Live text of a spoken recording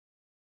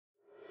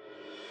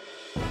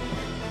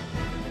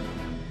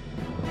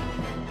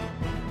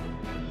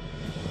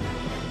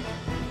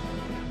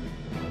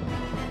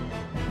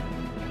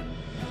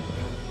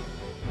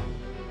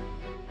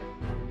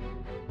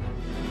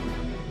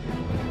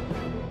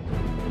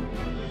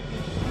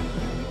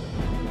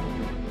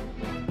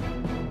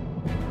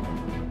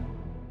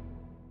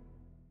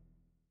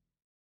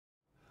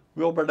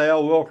Wilbur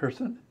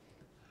Wilkerson.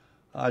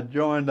 I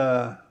joined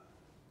the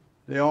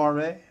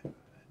Army in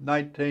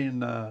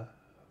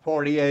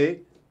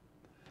 1948,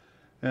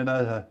 and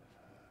I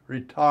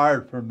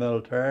retired from the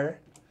military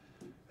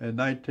in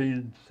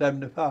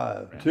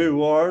 1975. 2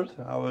 wars.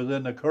 I was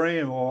in the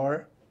Korean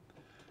War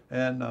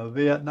and the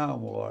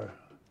Vietnam War,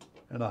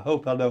 and I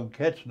hope I don't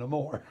catch no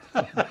more.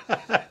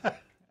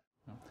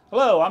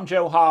 Hello, I'm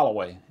Joe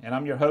Holloway, and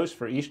I'm your host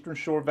for Eastern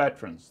Shore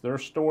Veterans, Their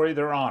Story,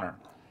 Their Honor.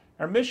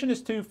 Our mission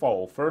is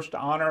twofold. First, to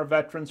honor our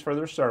veterans for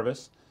their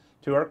service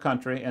to our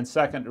country, and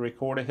second, to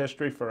record a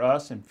history for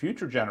us and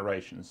future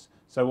generations,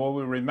 so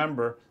we will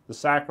remember the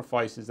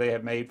sacrifices they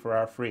have made for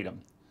our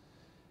freedom.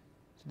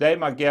 Today,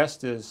 my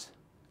guest is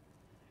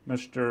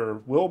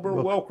Mr. Wilbur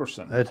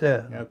Wilkerson. That's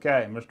it.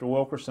 Okay, Mr.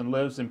 Wilkerson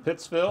lives in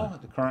Pittsville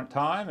at the current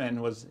time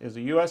and is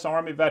a U.S.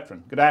 Army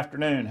veteran. Good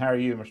afternoon. How are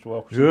you, Mr.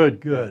 Wilkerson?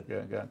 Good.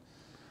 Good.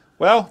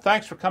 Well,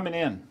 thanks for coming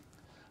in.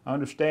 I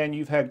understand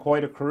you've had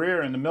quite a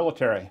career in the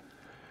military.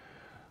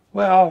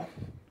 Well,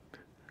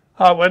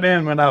 I went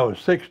in when I was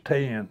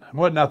 16. There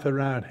wasn't nothing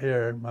around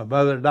here. My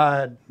mother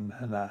died,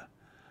 and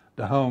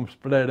the home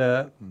split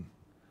up, and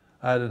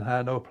I didn't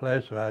have no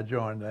place, so I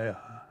joined there.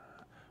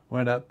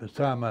 Went up to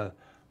sign my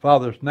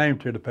father's name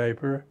to the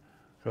paper,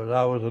 because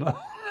I wasn't.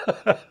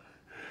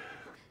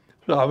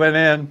 So I went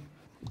in,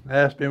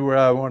 asked me where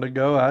I wanted to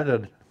go. I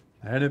said,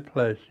 any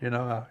place, you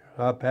know.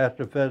 I passed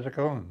the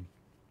physical and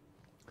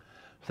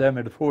sent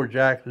me to Fort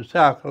Jackson,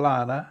 South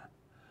Carolina,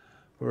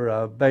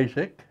 for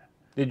basic.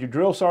 Did your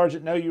drill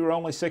sergeant know you were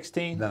only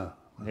 16? No.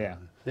 Yeah.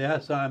 See, I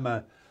signed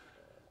my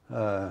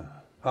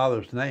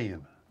father's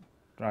name.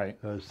 Right.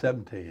 I was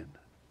 17.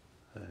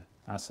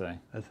 I see.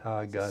 That's how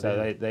I got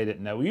so in. they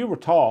didn't know. Well, you were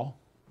tall.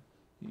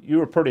 You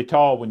were pretty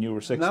tall when you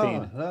were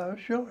 16. No, I was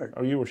short.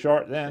 Or you were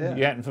short then?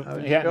 Yeah,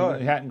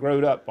 You hadn't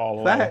grown up all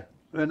the way. In fact,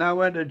 when I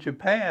went to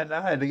Japan,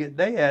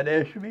 they had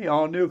to issue me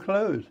all new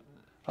clothes.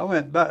 I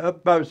went up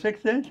about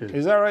 6 inches.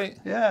 Is that right?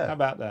 Yeah. How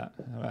about that?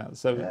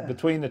 So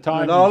between the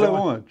time and you all joined,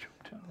 at once.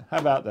 how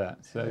about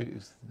that? So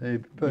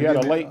You had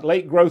a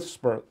late growth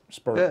spurt,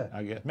 Yeah.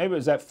 I guess. Maybe it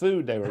was that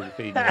food they were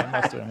feeding you. That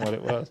must have been what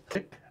it was.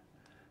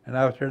 And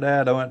after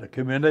that, I went to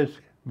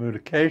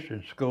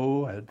communication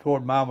school at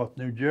Fort Monmouth,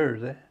 New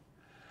Jersey.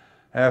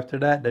 After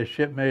that, they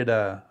shipped me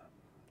to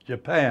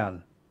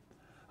Japan,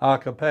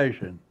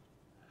 occupation.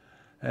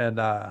 And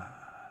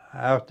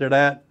after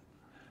that,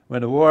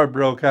 when the war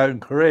broke out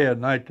in Korea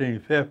in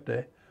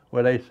 1950,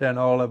 well, they sent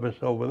all of us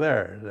over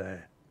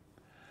there.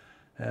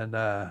 And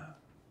I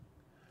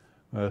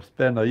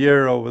spent a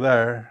year over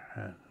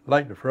there.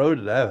 Like the froze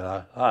to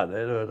death.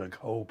 It was a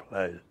cold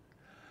place.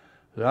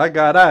 So I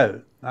got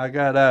out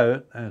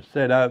and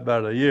stayed out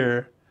about a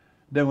year,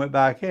 then went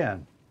back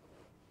in.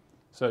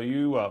 So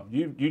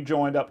you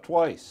joined up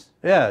twice.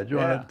 Yeah, I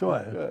joined up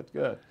twice.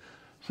 Good.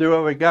 See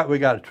what we got? We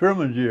got a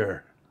Truman's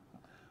year.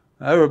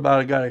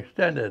 Everybody got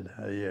extended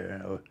a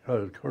year,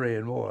 because of the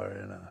Korean War,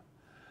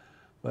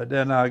 But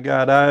then I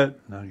got out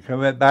and I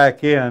went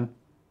back in.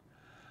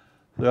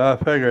 So I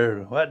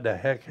figured, what the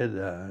heck is,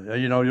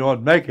 you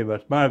won't make it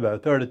much money,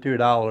 about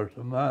 $32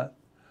 a month.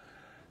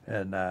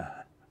 And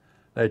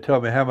they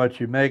told me how much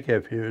you make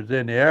if you was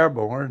in the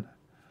airborne.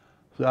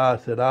 So I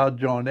said, I'll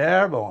join the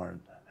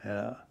airborne,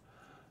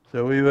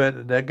 So we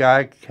went, that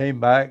guy came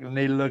back and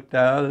he looked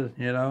at us,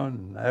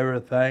 and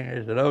everything.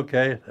 He said,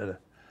 okay. He said,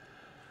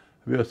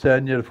 we'll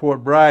send you to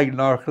Fort Bragg,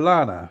 North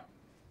Carolina.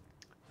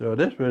 So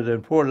this was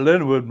in Fort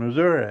Linwood,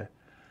 Missouri,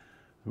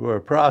 where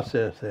a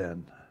process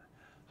in.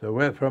 So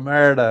went from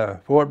there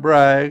to Fort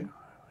Bragg,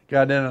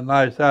 got in a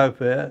nice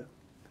outfit,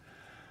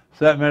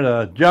 sent me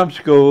to jump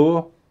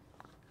school,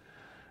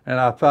 and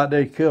I thought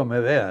they'd kill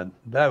me then.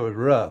 That was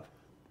rough.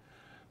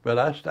 But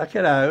I stuck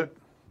it out,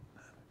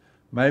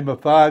 made my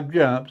 5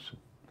 jumps.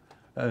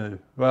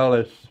 Well,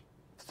 it's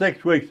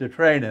 6 weeks of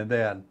training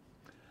then.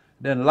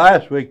 Then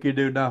last week you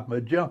do nothing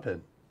but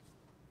jumping.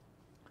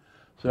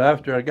 So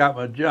after I got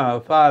my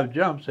 5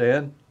 jumps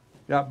in,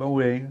 got my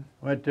wing,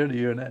 went to the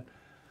unit,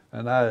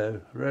 and I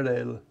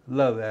really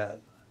love that.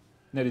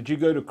 Now, did you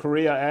go to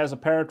Korea as a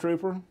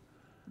paratrooper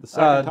the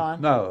second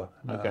time? No.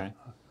 Okay.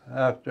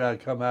 After I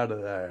come out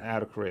of there.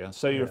 Out of Korea.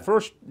 So your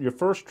first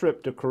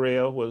trip to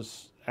Korea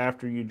was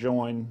after you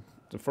joined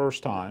the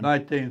first time.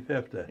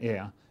 1950.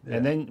 Yeah.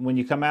 And then when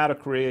you come out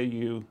of Korea,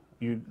 you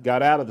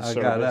got out of the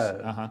service. I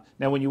got out.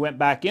 Now, when you went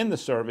back in the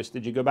service,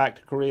 did you go back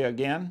to Korea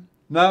again?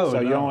 No. So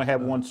you only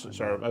had one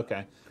service.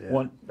 Okay.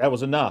 Yeah. That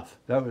was enough.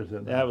 That was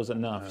enough. That was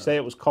enough. You say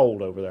it was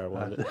cold over there,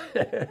 was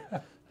it?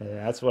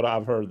 Yeah, that's what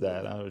I've heard.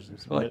 That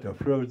it's like the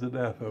frozen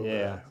death over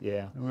there.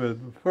 Yeah. When we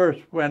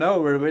first went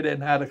over, we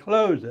didn't have the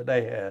clothes that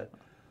they had.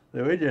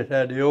 So we just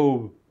had the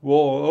old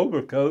wool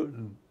overcoat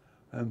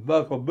and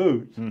buckle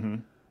boots. Mm-hmm.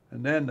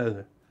 And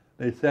then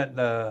they sent,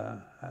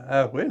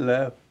 after we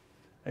left,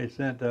 they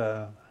sent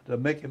the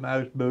Mickey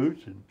Mouse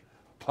boots and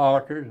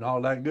parkers and all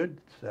that good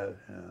stuff.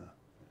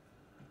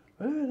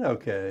 But it was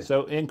okay.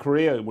 So in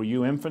Korea, were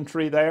you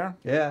infantry there?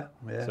 Yeah.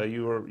 So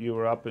you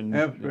were up in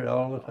infantry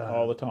all the time.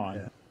 All the time.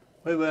 Yeah.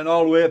 We went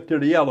all the way up to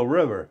the Yellow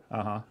River.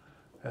 Uh-huh.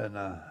 And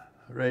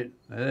right,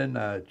 and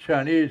then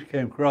Chinese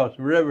came across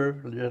the river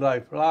just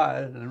like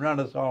flies and run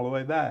us all the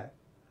way back.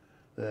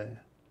 See?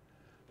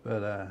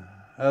 But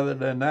other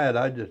than that,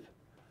 I just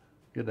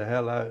get the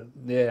hell out.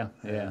 Yeah.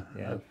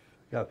 I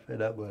got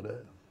fed up with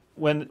it.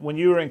 When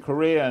you were in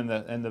Korea and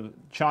the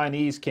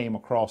Chinese came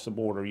across the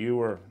border, you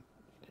were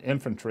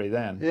infantry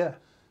then. Yeah.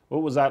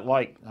 What was that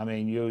like? I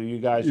mean, you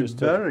guys You just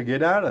better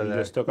get out of there.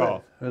 just took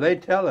off. They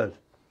tell us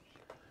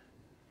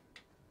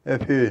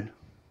if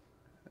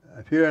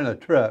you're in a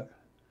truck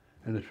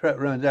and the truck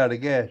runs out of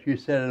gas, you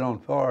set it on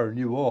fire and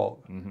you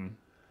walk. Mm-hmm.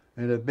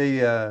 And it'd be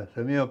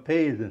some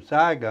MPs in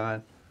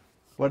Saigon.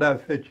 What I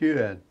fit you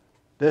in?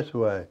 This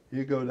way.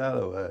 You go the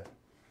other way.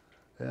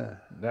 Yeah.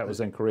 That was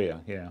in Korea.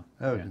 Yeah.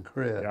 That was in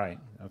Korea. Right.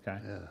 Okay.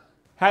 Yeah.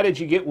 How did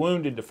you get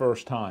wounded the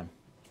first time?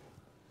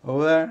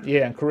 Over there?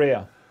 Yeah, in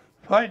Korea.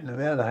 Fighting them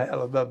had a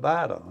hell of a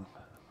battle.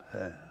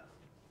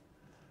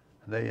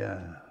 They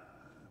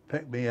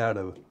picked me out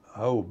of a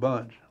whole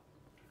bunch.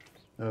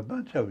 A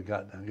bunch of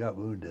them got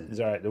wounded. Is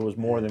that right? There was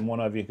more than one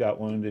of you got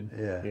wounded?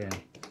 Yeah. Yeah.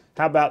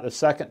 How about the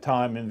second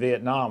time in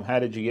Vietnam? How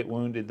did you get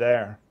wounded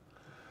there?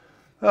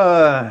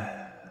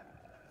 The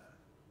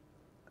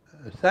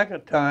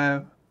second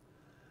time,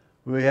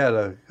 we had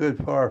a good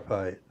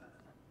firefight,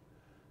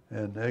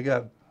 and they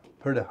got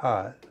pretty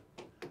hot,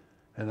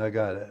 and I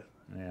got it.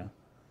 Yeah.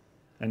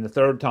 And the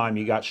third time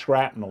you got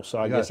shrapnel, so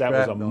I guess that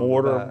was a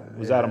mortar.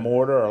 Was that a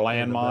mortar or a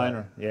landmine?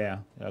 Or, yeah,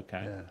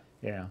 okay.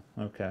 Yeah,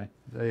 okay.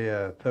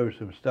 They threw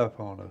some stuff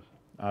on us.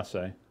 I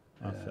see,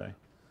 I see.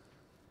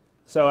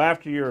 So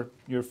after your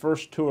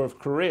first tour of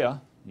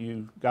Korea,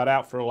 you got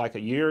out for like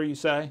a year, you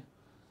say?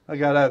 I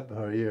got out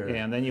for a year.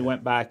 Yeah, and then you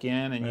went back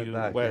in and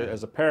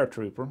as a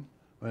paratrooper.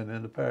 Went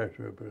into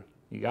paratroopers.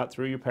 You got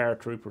through your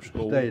paratrooper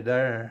school. Stayed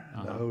there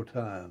the whole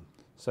time.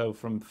 So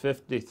from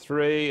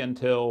 53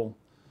 until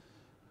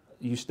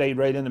you stayed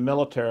right in the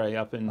military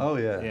up in... Oh,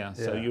 yeah. Yeah,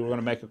 so you were going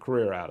to make a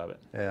career out of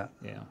it. Yeah.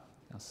 Yeah,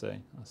 I see.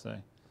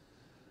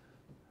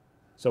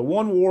 So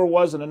one war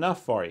wasn't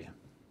enough for you.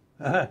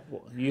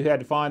 You had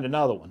to find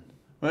another one.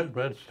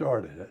 But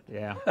started it.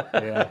 Yeah.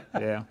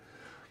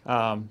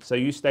 So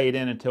you stayed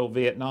in until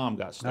Vietnam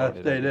got started.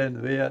 I stayed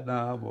in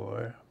Vietnam,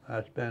 boy.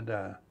 I spent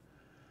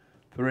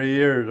 3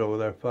 years over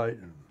there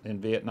fighting.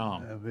 In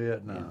Vietnam? In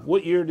Vietnam. Yeah.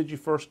 What year did you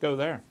first go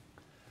there?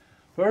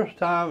 First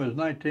time was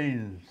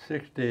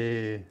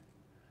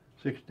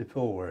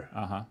 1964.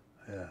 Uh-huh.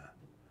 Yeah.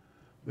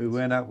 We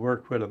went out and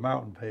worked with the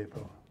mountain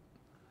people.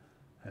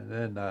 And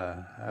then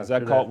Is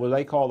that called, were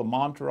they called the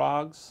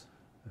Montarogs?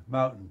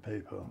 Mountain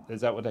people. Is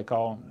that what they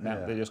call them?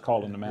 Yeah. They just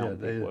call them the mountain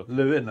they people.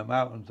 live in the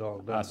mountains all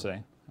day. I see.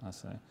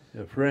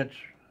 The French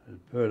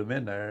put them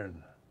in there,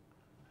 and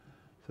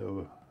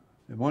so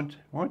once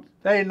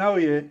they know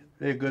you,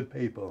 they're good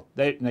people.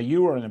 Now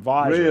you were an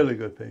advisor. Really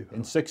good people.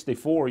 In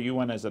 '64, you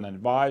went as an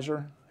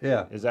advisor.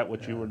 Yeah. Is that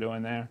what you were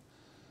doing there?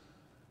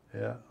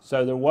 Yeah.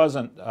 So there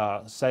wasn't,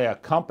 say, a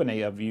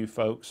company of you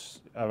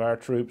folks, of our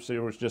troops.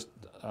 There was just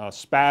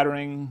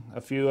spattering,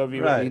 a few of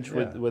you each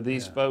with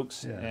these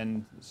folks,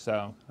 and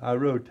so. I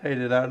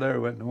rotated out there,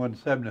 went to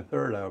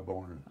 173rd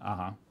Airborne.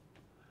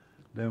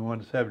 Then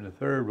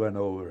 173rd went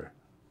over.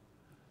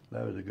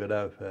 That was a good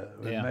outfit.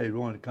 We made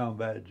one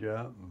combat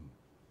jump.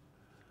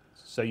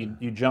 So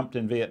you jumped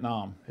in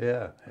Vietnam?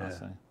 Yeah. I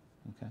see.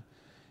 Okay.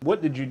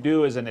 What did you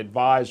do as an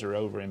advisor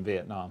over in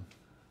Vietnam?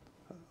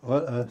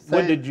 What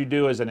did you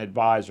do as an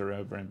advisor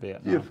over in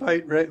Vietnam? You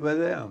fight right with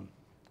them.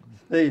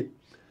 See,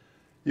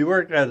 you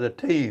work as a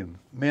team.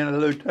 Me and the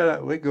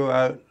lieutenant, we go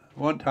out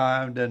one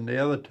time, then the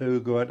other two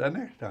go out the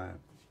next time.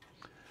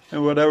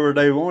 And whatever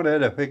they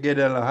wanted, if we get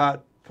in a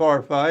hot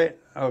firefight,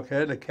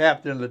 okay, the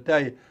captain will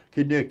tell you,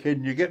 can you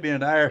get me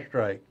an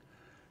airstrike?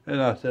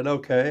 And I said,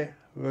 okay,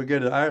 we'll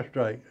get an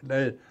airstrike.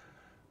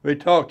 We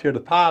talked to the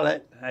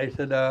pilot. They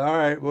said, all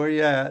right, where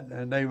you at?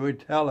 And we'd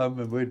tell them,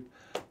 and we'd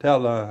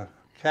tell the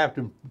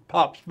captain,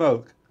 pop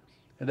smoke.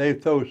 And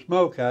they'd throw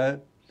smoke at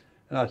it.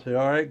 And I said,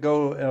 all right,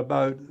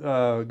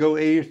 go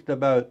east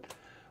about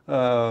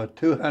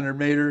 200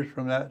 meters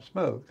from that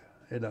smoke,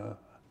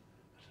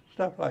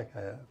 stuff like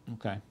that.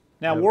 Okay.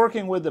 Now,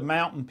 working with the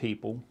mountain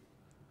people.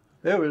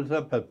 It was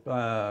up at,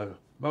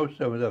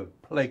 most of it was up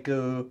at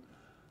Pleiku,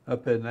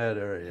 up in that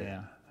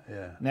area.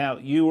 Yeah. Now,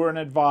 you were an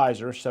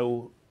advisor,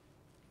 so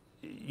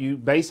you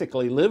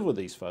basically live with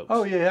these folks.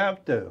 Oh, you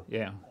have to.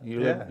 Yeah. You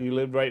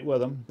lived right with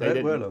them.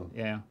 Right with them.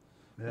 Yeah.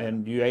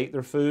 And you ate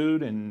their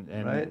food and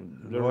right.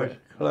 Wash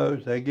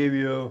clothes. They give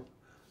you,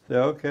 say,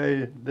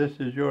 okay, this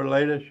is your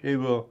latest. She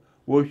will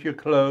wash your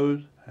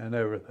clothes and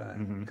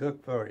everything.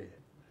 Cook for you.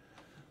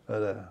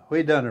 But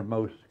we done our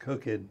most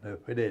cooking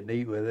if we didn't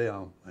eat with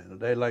them.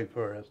 They like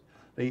for us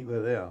to eat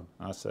with them.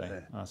 I see.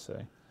 I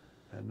see.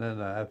 And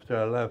then after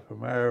I left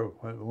from there,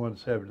 went to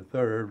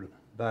 173rd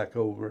back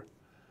over,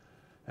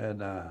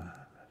 and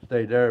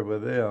stayed there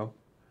with them.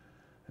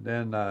 And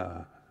then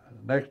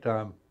next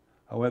time,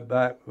 I went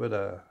back with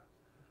a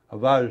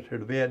advisor to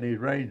the Vietnamese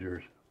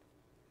Rangers,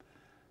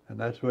 and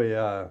that's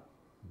where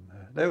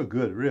they were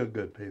good, real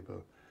good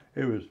people.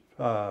 It was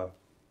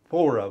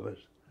 4 of us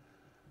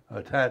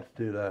attached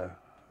to the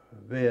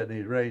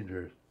Vietnamese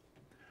Rangers.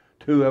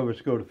 2 of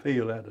us go to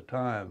field at a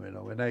time, you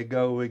know. When they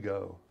go, we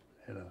go,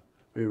 you know.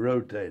 We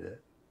rotated.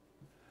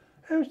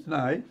 It was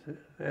nice,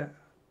 yeah.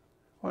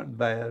 Wasn't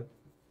bad.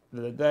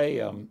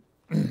 They,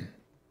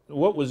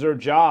 what was their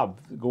job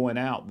going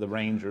out, the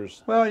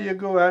Rangers? Well, you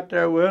go out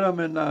there with them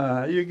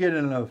and you get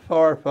in a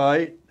far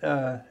fight.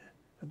 If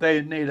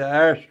they need an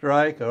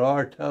airstrike or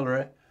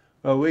artillery,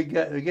 well, we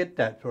get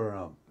that for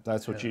them.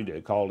 That's what you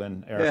did, called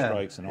in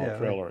airstrikes and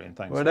artillery and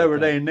things whatever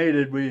like that. they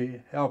needed, we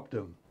helped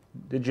them.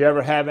 Did you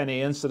ever have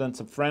any incidents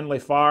of friendly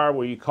fire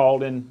where you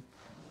called in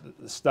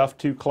stuff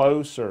too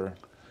close, or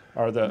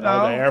the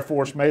Air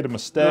Force made a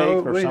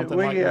mistake or something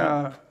like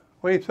that?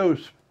 We throw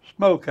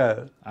smoke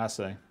out. I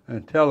see.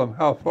 And tell them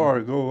how far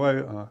to go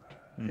away,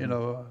 you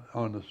know,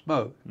 on the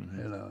smoke,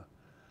 you know.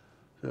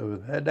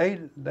 So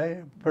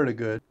they're pretty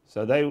good.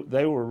 So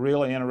they were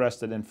really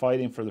interested in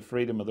fighting for the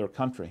freedom of their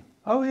country.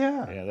 Oh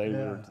yeah. Yeah,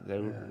 they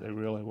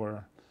really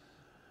were.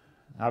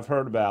 I've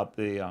heard about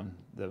the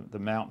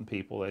mountain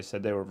people. They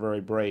said they were very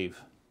brave.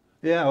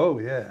 Yeah. Oh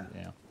yeah.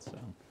 Yeah. So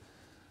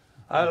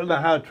I don't know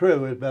how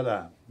true it is,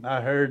 but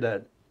I heard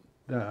that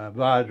the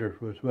advisor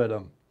was with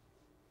them,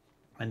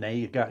 and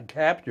they got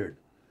captured.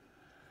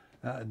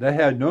 They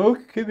had no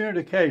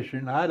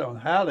communication. I don't know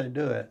how they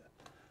do it,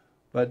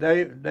 but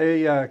they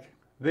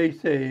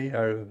VC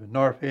or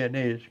North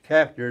Vietnamese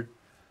captured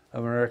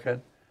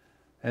American,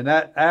 and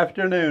that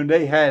afternoon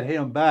they had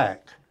him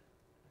back.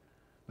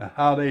 Now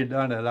how they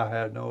done it, I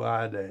have no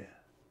idea.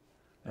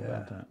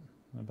 about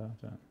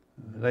that.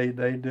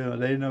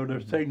 They know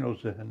their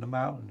signals in the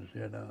mountains,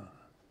 you know.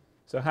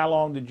 So how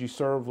long did you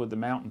serve with the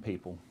mountain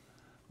people?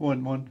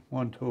 One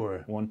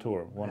tour. One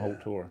tour, one whole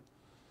tour,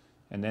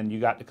 and then you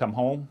got to come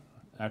home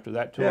after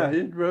that tour. Yeah,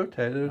 it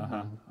rotated.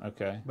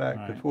 Okay.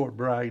 Back to Fort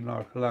Bragg,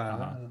 North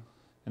Carolina.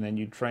 And then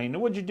you trained.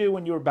 What did you do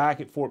when you were back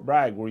at Fort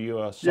Bragg? Were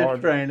you a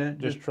sergeant?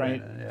 Just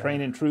training.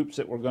 Training troops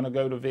that were going to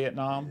go to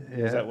Vietnam?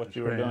 Yeah, is that what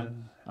you were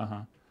doing?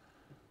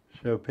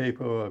 So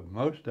people,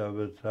 most of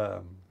us,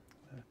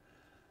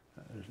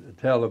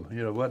 tell them,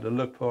 you know, what to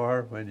look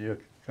for when you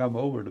come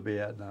over to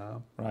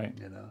Vietnam. Right.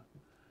 You know,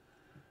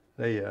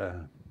 they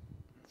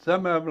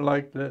some of them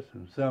like this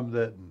and some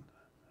didn't.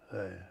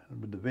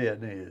 The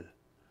Vietnamese.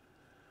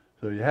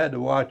 So you had to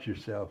watch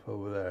yourself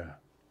over there.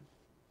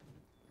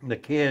 And the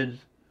kids,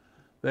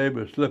 they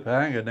would slip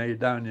a hand grenade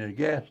down your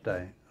gas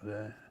tank.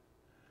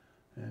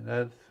 And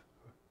that's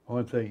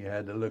one thing you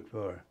had to look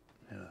for,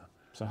 you know.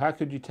 So how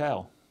could you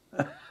tell?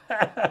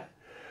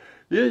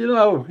 you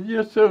know,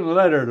 you soon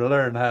let her to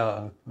learn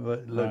how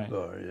what to look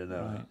for, you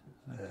know.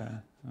 Right. Okay.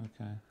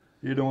 Okay.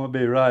 You don't want to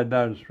be riding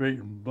down the street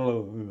and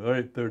blow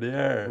right through the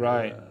air.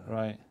 Right.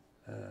 Right.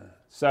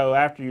 So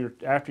after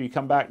you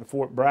come back to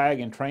Fort Bragg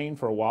and train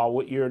for a while,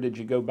 what year did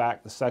you go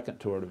back the second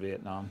tour to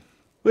Vietnam?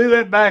 We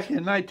went back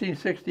in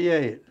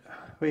 1968.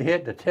 We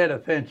hit the 10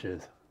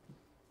 offensive.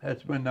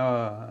 That's when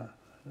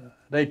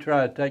they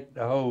tried to take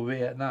the whole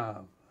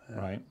Vietnam.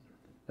 Right.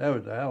 That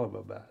was a hell of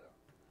a battle.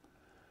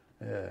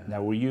 Yeah.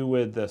 Now, were you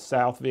with the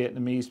South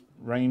Vietnamese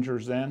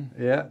Rangers then?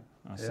 Yeah.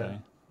 I see.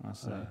 I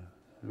see.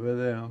 With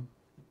them.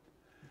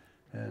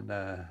 And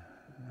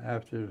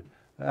after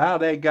how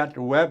they got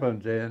the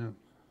weapons in,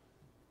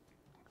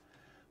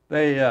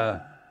 they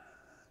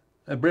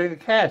bring a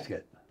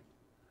casket.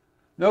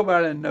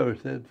 Nobody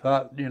noticed it.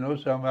 Thought, you know,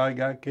 somebody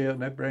got killed,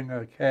 and they bring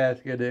a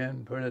casket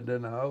in, put it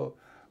in the hole.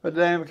 But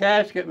the damn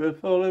casket was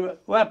full of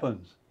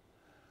weapons.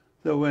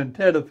 So when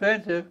Tet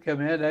Offensive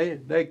come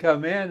in, they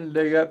come in and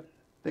dig up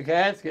the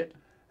casket,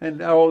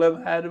 and all of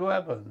them had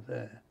weapons.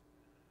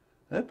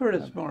 They're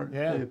pretty smart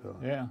people.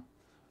 Yeah.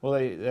 Well,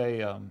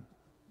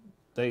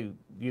 they,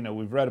 you know,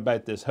 we've read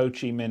about this Ho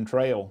Chi Minh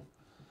Trail,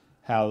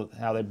 how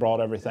they brought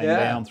everything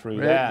down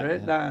through that.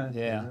 Right down.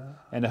 Yeah.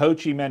 And the Ho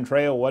Chi Minh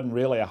Trail wasn't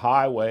really a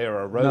highway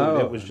or a road. No,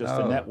 it was just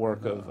a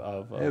network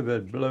of it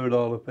was blown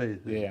all to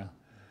pieces. Yeah.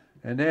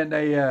 And then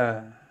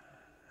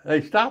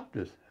they stopped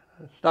us,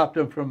 stopped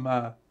them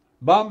from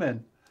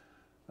bombing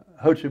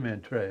Ho Chi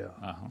Minh Trail.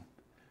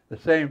 At the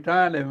same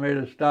time, they made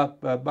us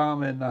stop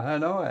bombing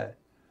Hanoi.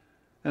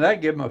 And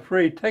that gave them a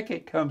free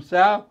ticket, come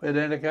south with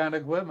any kind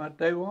of equipment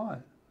they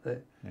want.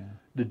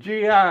 The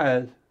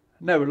GIs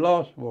never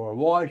lost war.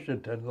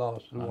 Washington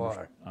lost the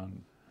war.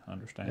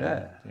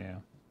 Understand. Yeah.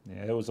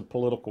 It was a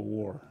political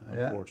war,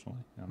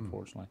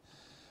 unfortunately.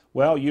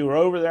 Well, you were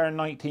over there in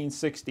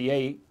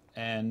 1968,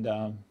 and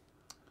I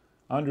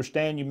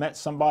understand you met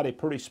somebody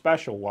pretty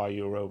special while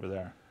you were over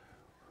there.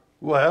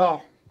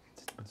 Well,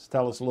 let's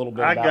tell us a little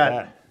bit about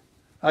that.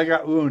 I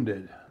got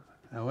wounded.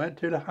 I went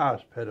to the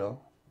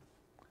hospital.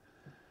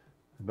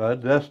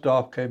 Bud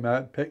Dustoff came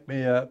out and picked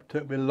me up,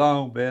 took me to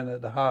Long Bend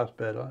at the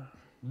hospital,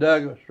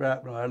 dug a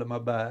shrapnel out of my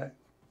back.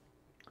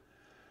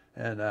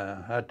 And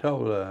I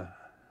told her,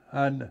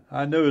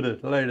 I knew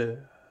this lady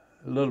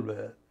a little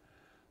bit.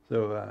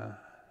 So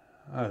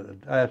I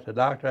asked the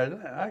doctor,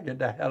 I get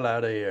the hell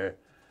out of here.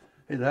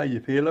 He said, how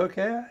you feel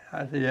okay?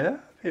 I said, yeah,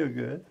 I feel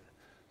good.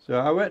 So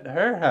I went to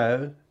her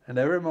house, and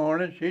every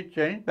morning she'd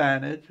change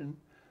bandage, and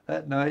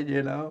that night,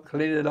 you know,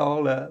 clean it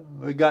all up.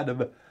 We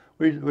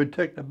we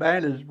took the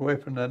bandage away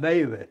from the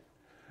Navy.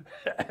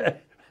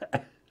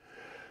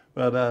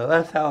 But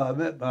that's how I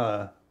met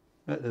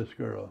this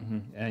girl.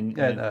 And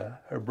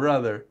her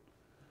brother,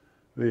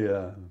 we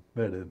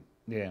met him.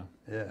 Yeah.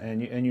 Yeah.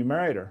 And you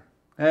married her.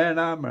 And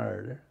I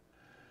married her.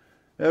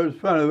 It was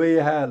funny. We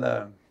had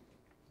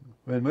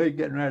when we were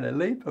getting ready to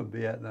leave from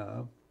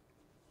Vietnam,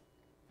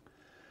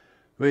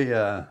 we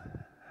had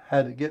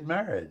to get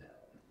married.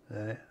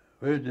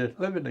 We were just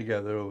living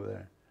together over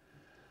there.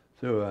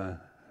 So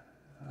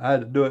I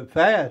had to do it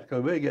fast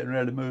because we were getting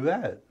ready to move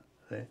out.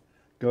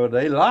 Because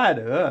they lied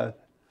to us.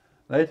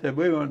 They said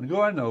we weren't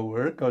going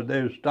nowhere because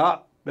they would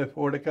stop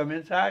before they come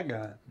in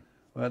Saigon.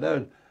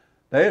 Well,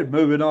 they was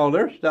moving all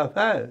their stuff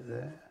out.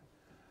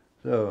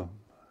 So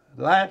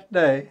last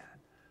day,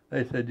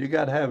 they said, you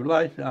got to have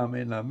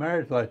a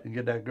marriage license to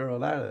get that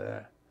girl out of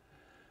there.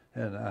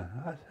 And I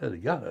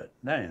said, God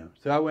damn.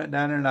 So I went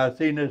down there and I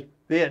seen this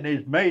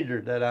Vietnamese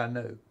major that I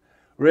knew,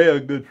 real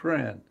good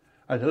friend.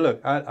 I said, look,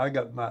 I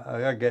got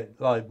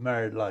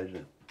marriage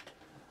license.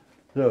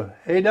 So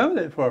he done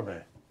it for me.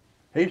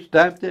 He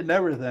stamped it and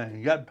everything.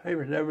 He got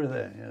papers and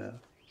everything, you know.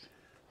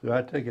 So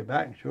I took it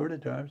back and showed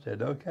it to him.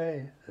 Said,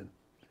 okay. Said,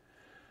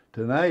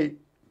 tonight,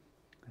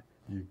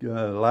 you're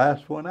the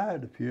last one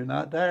out. If you're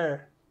not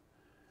there,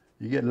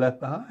 you get left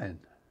behind.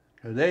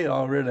 Because they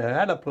already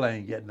had a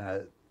plane getting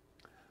out.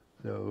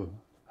 So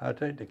I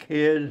took the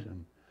kids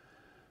and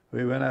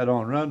we went out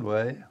on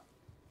runway.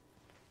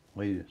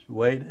 We just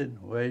waited.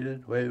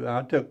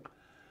 I took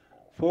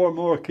 4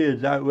 more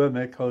kids out with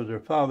me because their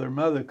father and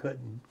mother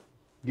couldn't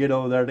get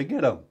over there to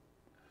get them.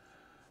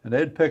 And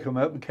they'd pick them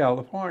up in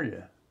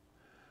California.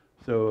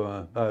 So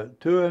about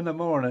 2 in the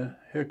morning,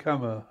 here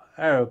come an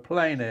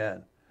airplane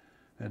in.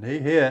 And he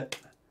hit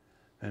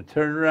and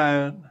turned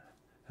around.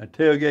 A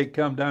tailgate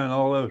come down,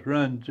 all those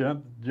runs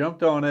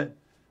jumped on it,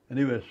 and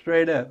he was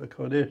straight up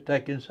because they was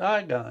taking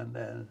Saigon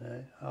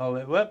down, all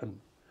that weapon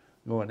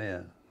going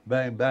in.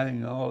 Bang,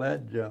 bang, all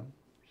that jump.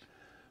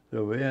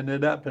 So we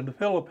ended up in the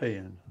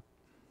Philippines.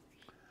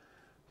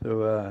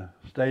 So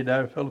stayed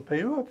there in the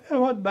Philippines. Well, it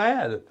wasn't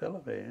bad, the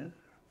Philippines.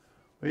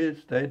 We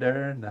had stayed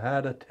there and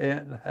had a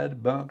tent and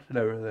had bunks and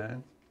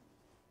everything.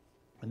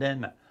 And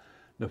then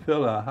the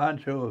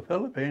honcho of the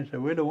Philippines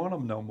said, we don't want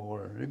them no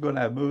more. You're going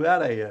to have to move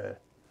out of here.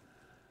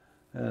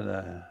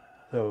 And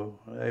so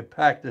they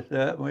packed us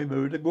up and we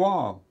moved to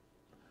Guam.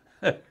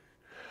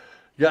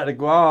 Got to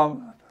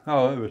Guam,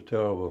 oh, it was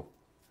terrible.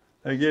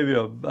 They give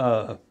you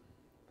a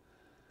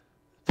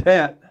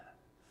tent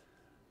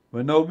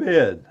with no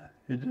bed.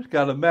 You just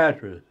got a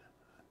mattress.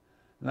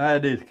 And I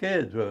had these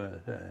kids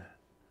with me.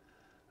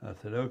 I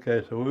said,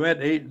 okay. So we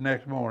went to eat the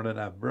next morning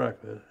at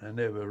breakfast, and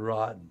it was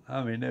rotten.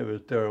 I mean, it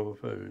was terrible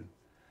food.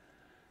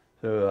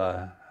 So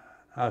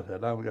I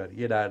said, I'm going to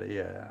get out of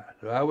here.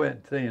 So I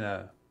went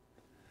and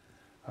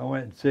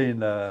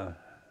seen,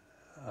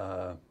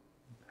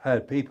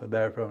 had people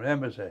there from the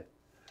embassy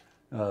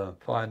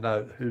find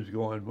out who's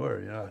going where.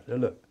 You know, I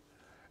said, look,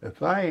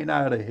 if I ain't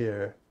out of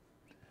here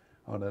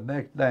on the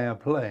next damn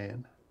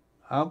plane,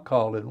 I'm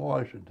calling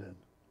Washington.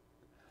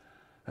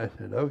 I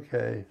said,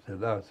 okay. I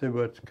said, I'll see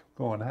what's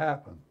going to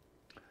happen.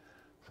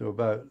 So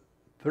about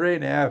 3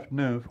 in the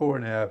afternoon, 4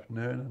 in the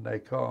afternoon, and they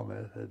called me.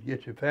 I said,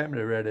 get your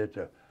family ready. It's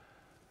a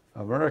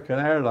American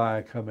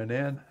airline coming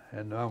in,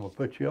 and I'm going to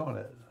put you on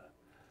it.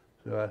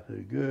 So I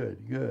said,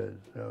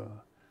 good. So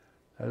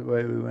that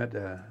way we went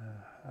to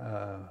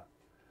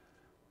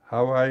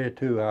Hawaii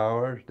 2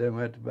 hours, then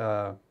went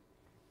to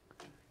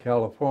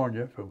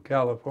California. From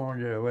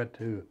California, I went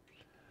to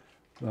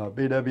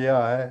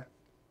BWI.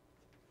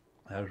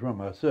 That was where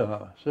my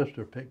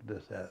sister picked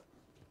us up.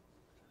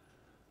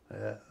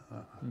 Yeah,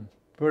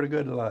 pretty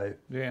good life.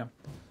 Yeah.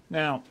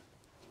 Now,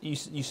 you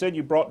said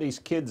you brought these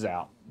kids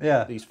out.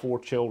 Yeah. These 4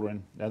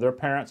 children. Now, their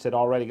parents had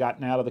already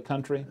gotten out of the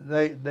country?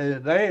 They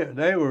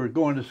were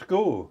going to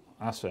school.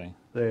 I see.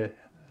 The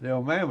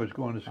old man was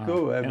going to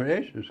school,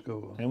 aviation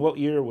school. And what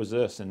year was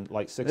this? In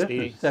like 68?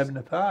 This was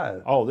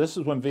 75. Oh, this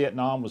is when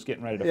Vietnam was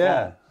getting ready to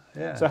fall.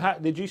 Yeah. So how,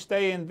 did you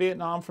stay in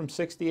Vietnam from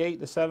 68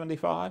 to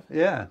 75?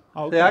 Yeah.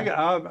 Okay. See,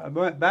 I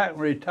went back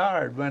and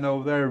retired, went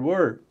over there to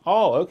work.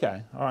 Oh,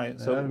 okay. All right.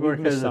 So I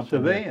worked as a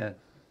civilian.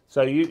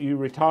 So you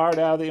retired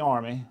out of the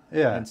Army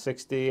in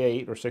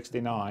 68 or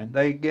 69.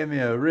 They gave me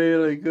a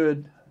really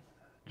good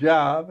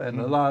job and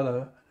a lot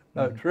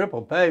of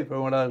triple pay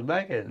for what I was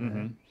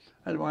making.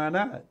 And why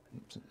not?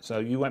 So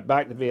you went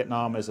back to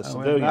Vietnam as a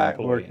civilian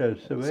employee. Worked as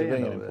a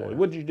civilian employee.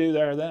 What did you do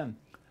there then?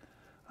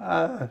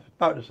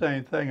 About the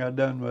same thing I'd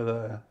done with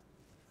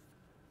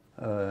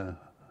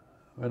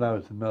when I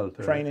was in the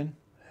military. Training?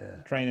 Yeah.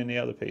 Training the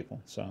other people.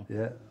 So.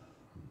 Yeah.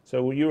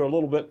 So you were a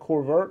little bit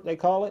covert, they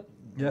call it?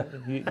 Yeah.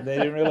 You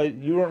didn't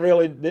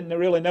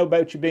really know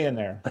about you being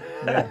there.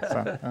 Yeah.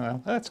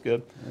 So, that's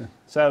good. Yeah.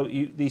 So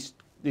these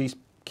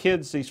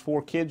kids, these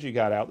 4 kids you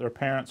got out, their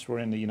parents were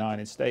in the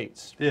United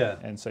States. Yeah.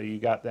 And so you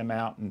got them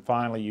out, and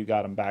finally you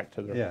got them back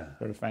to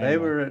their family. They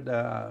were at,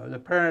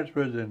 the parents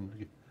was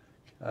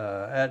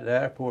at the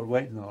airport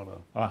waiting on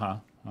them.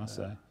 I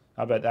see.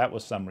 I bet that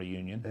was some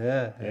reunion.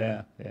 Yeah.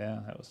 Yeah,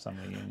 that was some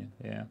reunion.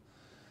 Yeah.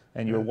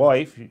 And your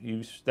wife,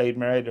 you stayed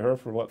married to her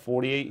for what,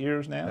 48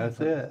 years now? That's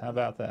it. How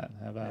about that?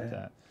 How about Yeah.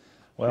 that?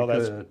 Well,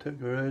 that's took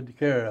good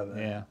care of it.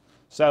 yeah.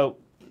 So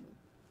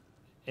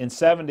in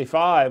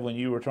 '75, when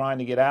you were trying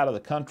to get out of the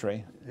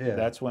country, Yeah.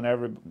 that's when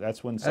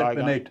That's Saigon.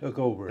 when they took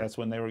over. That's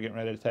when they were getting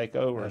ready to take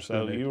over. That's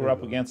So when they you were took up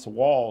over. against the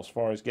wall as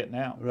far as getting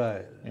out.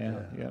 Right. Yeah.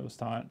 It was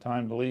time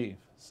to leave.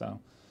 So.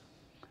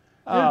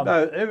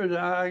 It was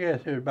I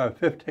guess there was about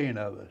 15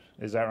 of us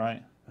Is that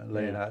right?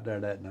 laying out there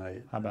that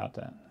night. How about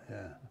that?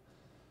 Yeah.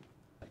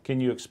 Can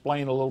you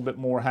explain a little bit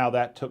more how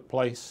that took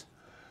place?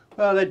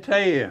 Well, they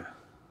tell you,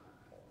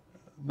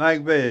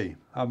 McVeigh,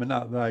 I mean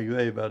not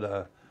McVeigh,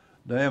 but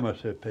the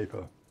embassy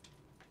people.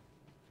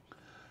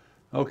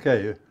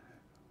 Okay,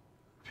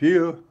 if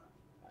you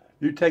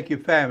take your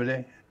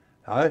family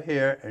out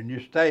here and you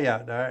stay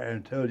out there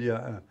until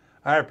your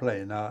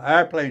airplane. Now,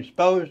 airplane's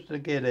supposed to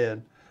get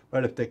in,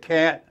 but if they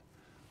can't,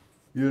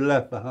 you're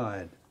left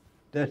behind.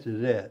 This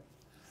is it.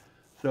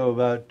 So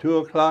about 2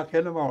 o'clock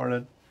in the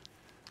morning,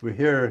 we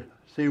hear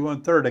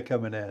C-130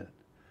 coming in.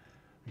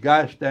 The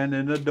guy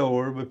standing in the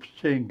door with a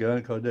machine gun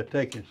because they're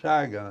taking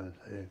Saigon.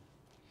 See?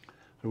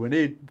 So when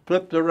he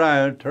flipped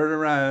around, turned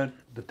around,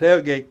 the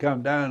tailgate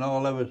come down,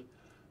 all of us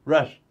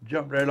rushed,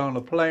 jumped right on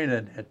the plane,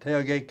 and the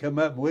tailgate come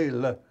up, and we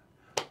looked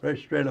right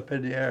straight up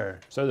in the air.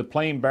 So the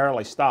plane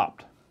barely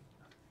stopped.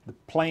 The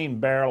plane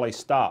barely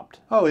stopped.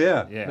 Oh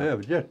yeah, Yeah.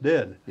 it just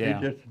did.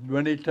 Yeah.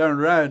 When he turned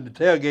around, the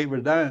tailgate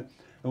was down,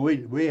 and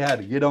we had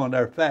to get on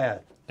there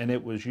fast. And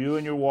it was you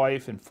and your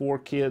wife and 4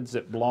 kids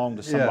that belonged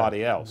to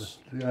somebody else.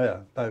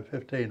 Yeah, about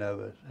 15 of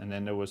us. And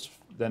then there was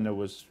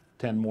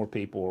 10 more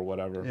people or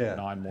whatever, Yeah,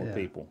 9 more yeah.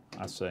 people.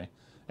 I see.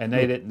 And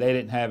they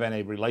didn't have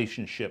any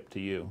relationship to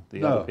you.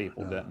 The other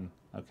people didn't.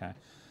 Okay.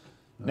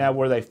 Now,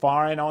 were they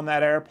firing on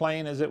that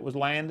airplane as it was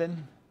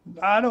landing?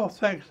 I don't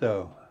think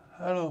so.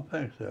 I don't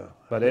think so.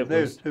 But they was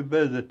was too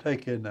busy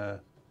taking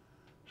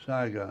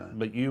Saigon.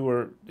 But you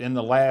were in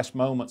the last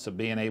moments of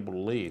being able to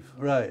leave.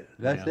 Right,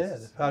 that's Yeah.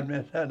 it. If I'd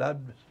missed that, I'd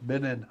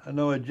been in,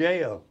 a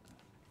jail.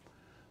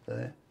 See?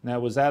 Now,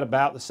 was that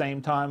about the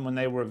same time when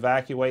they were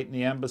evacuating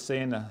the embassy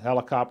and the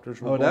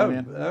helicopters were going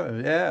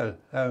in? Yeah.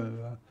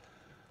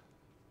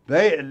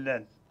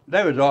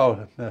 They was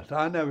all messed up.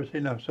 I never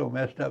seen them so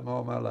messed up in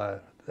all my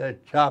life.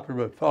 That chopper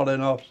was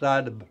falling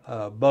offside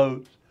the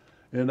boats,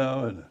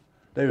 and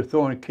they were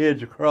throwing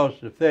kids across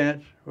the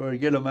fence to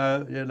get them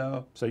out,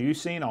 So you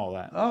seen all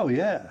that? Oh,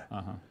 yeah.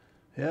 Uh-huh.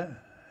 Yeah.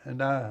 And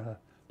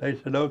they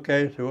said,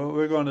 okay, so what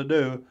we're going to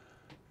do,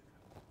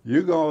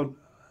 you go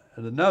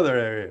in another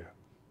area.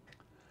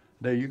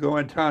 Then you go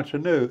in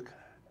Tonsanook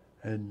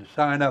and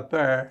sign up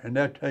there, and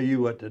they'll tell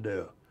you what to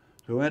do.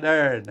 So we went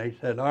there, and they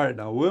said, all right,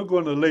 now we're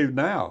going to leave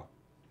now.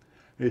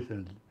 He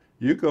said,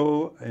 you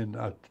go, and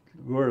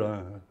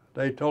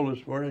they told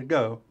us where to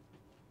go.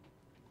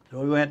 So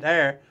we went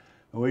there,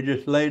 and we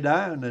just lay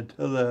down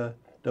until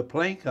the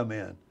plane come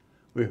in.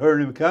 We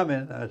heard him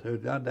coming. I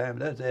said, God damn,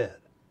 that's it.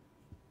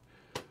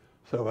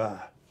 So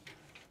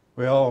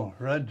we all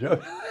run.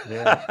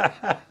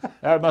 Yeah.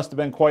 That must have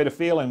been quite a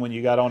feeling when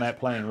you got on that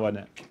plane, wasn't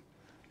it?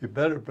 You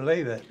better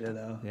believe it,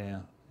 Yeah,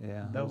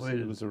 yeah. No,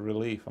 It was a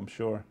relief, I'm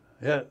sure.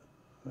 Yeah.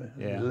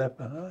 Yeah. Left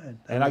behind.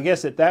 And I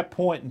guess at that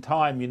point in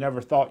time, you never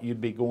thought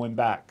you'd be going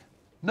back.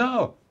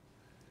 No.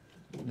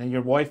 And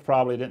your wife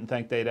probably didn't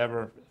think they'd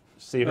ever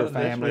see her Well, this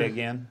family was-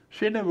 again.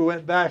 She never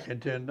went back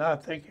until, I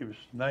think it was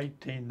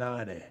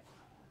 1990.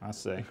 I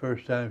see. The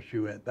first time she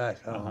went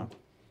back home. Uh-huh.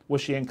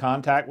 Was she in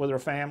contact with her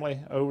family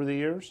over the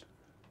years?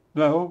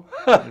 No.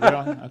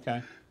 Really?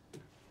 Okay.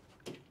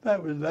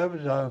 That was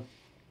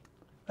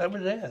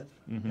it.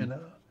 Mm-hmm.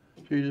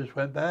 She just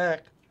went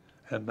back,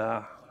 and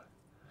I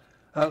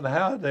don't know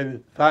how they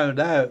found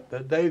out,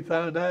 but they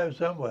found out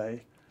some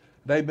way.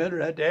 They met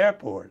her at the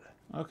airport.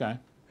 Okay.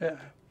 Yeah,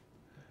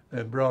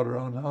 and brought her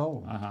on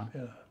home. Uh-huh.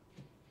 Yeah.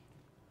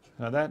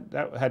 Now that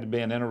had to be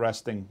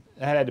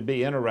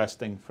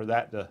interesting for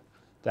that to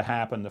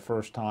happen the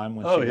first time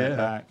when she went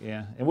back.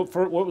 Yeah. And what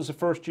was the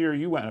first year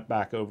you went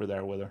back over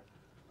there with her?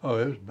 Oh,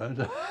 it was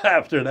about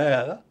after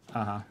that.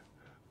 Uh-huh.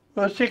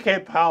 Well, she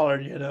kept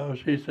hollering,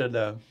 She said,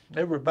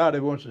 everybody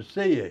wants to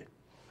see you.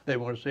 They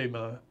want to see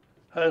my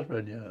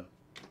husband,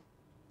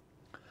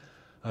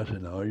 I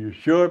said, no, are you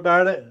sure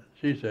about it?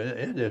 She said,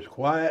 it is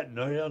quiet and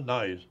real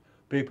nice.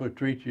 People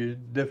treat you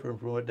different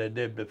from what they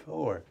did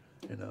before,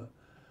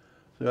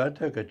 So I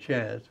took a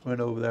chance, went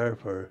over there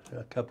for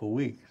a couple of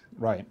weeks.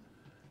 Right.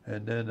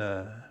 And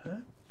then,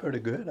 pretty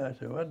good. I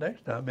said, well,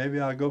 next time maybe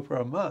I'll go for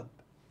a month,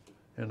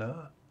 And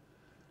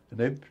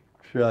they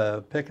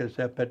picked us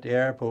up at the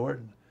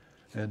airport,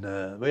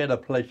 and we had a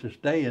place to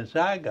stay in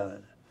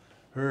Saigon.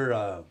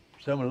 Her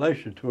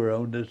assimilation tour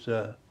owned this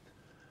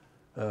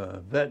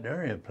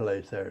veterinarian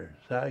place there in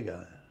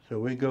Saigon. So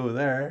we go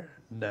there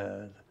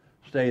and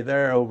stay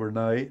there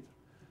overnight.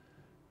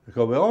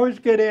 Because we always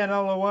get in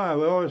all the while.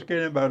 We always get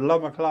in about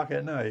 11 o'clock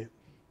at night.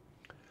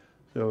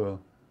 So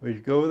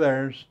we'd go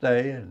there and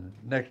stay, and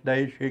next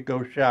day she'd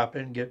go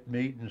shopping, get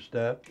meat and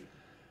stuff.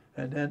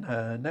 And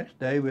then next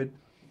day we'd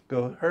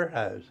go to her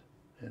house.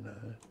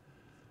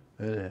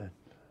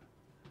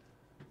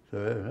 So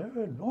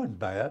it wasn't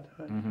bad.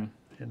 Mm-hmm.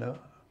 You know,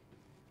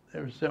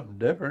 there was something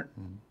different,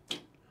 and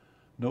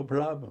no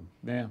problem.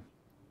 Yeah.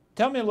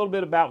 Tell me a little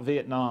bit about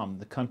Vietnam,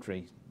 the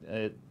country.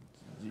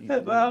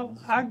 Well,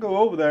 I go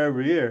over there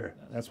every year.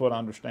 That's what I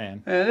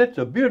understand. And it's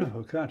a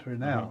beautiful country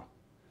now.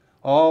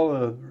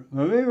 When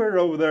we were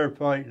over there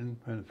fighting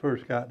when we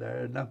first got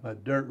there, nothing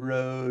but dirt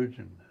roads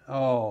and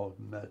all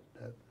that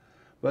stuff.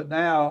 But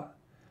now,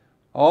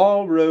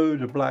 all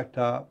roads are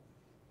blacktop,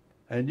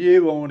 and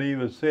you won't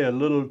even see a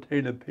little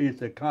teeny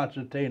piece of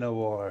concertina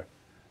wire.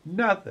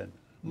 Nothing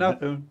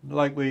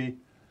like we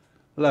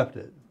left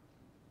it.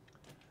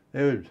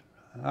 It was,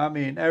 I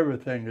mean,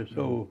 everything is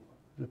so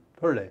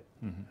pretty.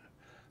 Mm-hmm.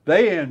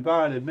 They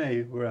invited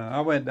me where I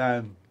went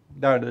down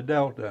the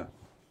Delta.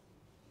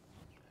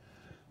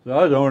 So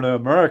I was only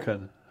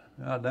American,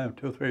 out down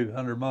 200 or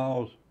 300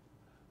 miles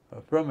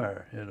from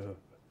there. You know,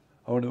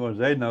 only ones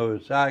they know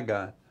is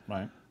Saigon.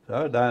 Right. So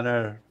I was down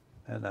there,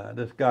 and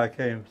this guy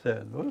came and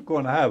said, "We're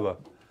going to have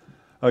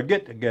a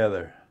get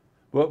together.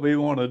 What we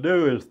want to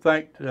do is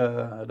thank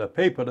the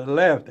people that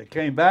left that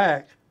came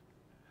back,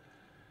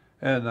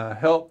 and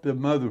help the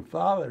mother and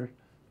father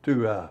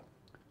to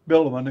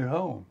build them a new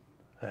home."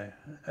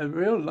 It's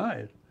real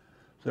nice.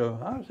 So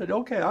I said,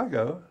 "Okay, I'll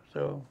go."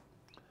 So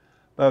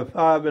about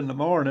 5 in the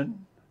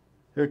morning,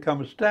 here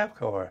comes a staff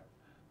car,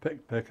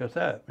 pick us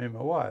up, me and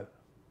my wife.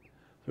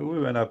 So we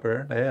went up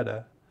there, and they had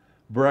a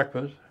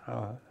breakfast.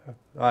 I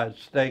had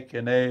steak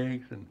and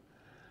eggs and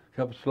a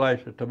couple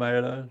slices of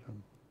tomatoes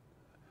and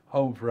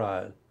home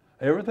fries.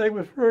 Everything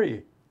was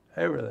free,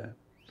 everything.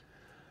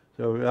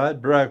 So I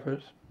had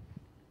breakfast.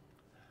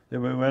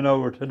 Then we went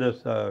over to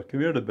this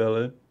community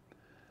building.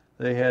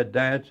 They had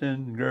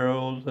dancing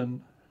girls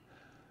and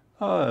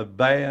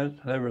bands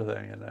and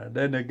everything in there.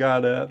 Then they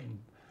got up,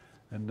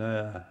 and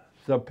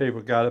some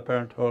people got up there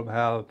and told them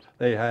how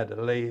they had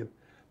to leave.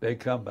 They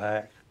come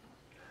back.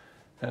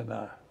 And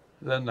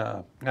then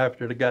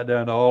after they got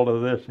down to all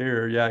of this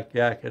here,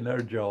 yak in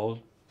their jaws,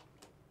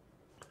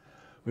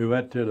 we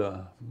went to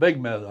the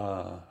big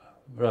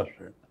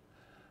restaurant.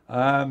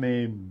 I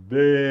mean,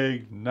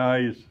 big,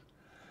 nice.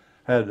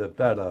 Had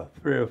a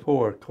 3 or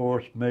 4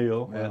 course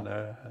meal. Wow.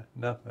 And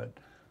nothing but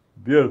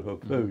beautiful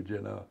food,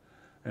 you know,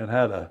 and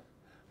had a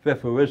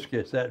fifth of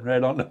whiskey sitting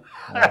right on the.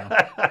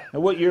 Wow.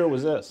 And what year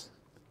was this?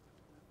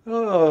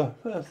 Oh,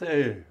 let's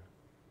see,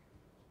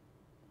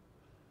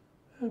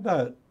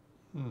 about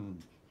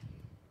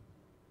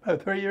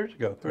 3 years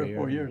ago, 3 or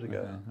 4 years ago.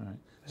 Okay. All right.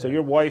 So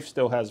your wife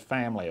still has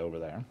family over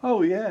there?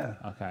 Oh yeah.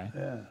 Okay.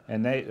 Yeah.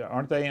 And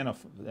aren't they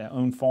they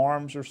own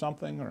farms or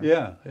something? Or?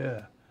 Yeah,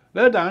 yeah.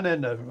 They're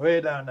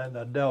way down in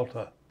the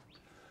Delta.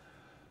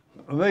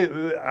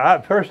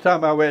 First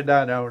time I went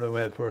down there, I only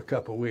went for a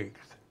couple of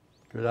weeks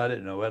because I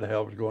didn't know what the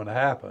hell was going to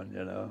happen,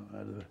 you know.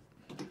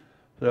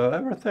 So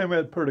everything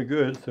went pretty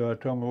good. So I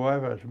told my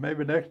wife, I said,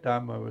 maybe next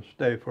time I would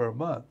stay for a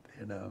month,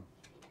 you know.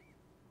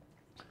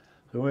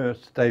 So we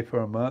would stay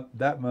for a month.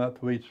 That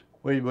month we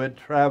would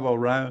travel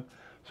around,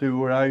 see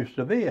where I used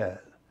to be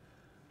at.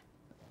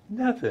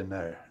 Nothing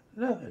there,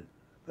 nothing.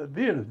 But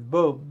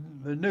beautiful,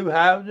 the new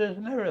houses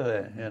and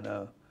everything, you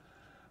know.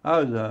 I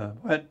was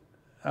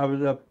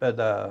up at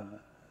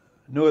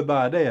New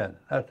Baden.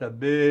 That's a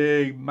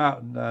big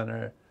mountain down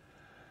there.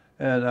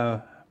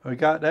 And we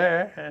got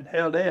there, and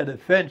hell, they had it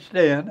fenced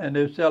in, and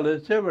they were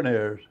selling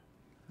souvenirs.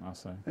 I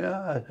see.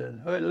 Yeah, I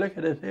said, "Hey, look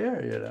at this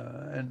here," you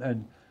know,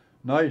 and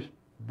nice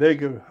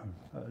big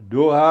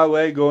dual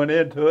highway going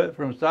into it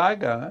from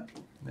Saigon,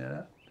 you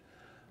know.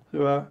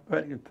 So I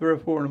went to 3 or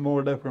 4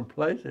 more different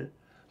places.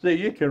 See,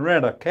 you can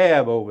rent a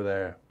cab over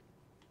there.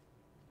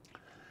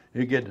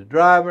 You get the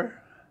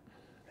driver,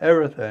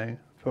 everything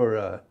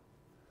for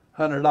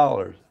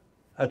 $100.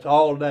 That's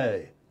all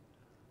day,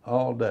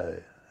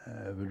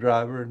 the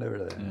driver and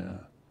everything. Yeah. You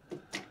know.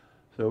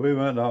 So we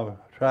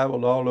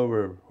traveled all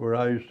over where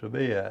I used to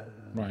be at.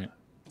 Right.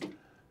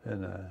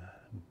 And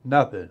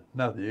nothing.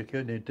 You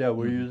couldn't even tell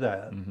where you was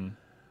at. Mm-hmm.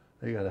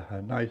 They got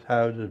nice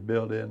houses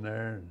built in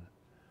there, and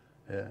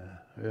yeah,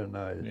 real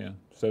nice. Yeah.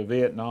 So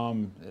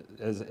Vietnam,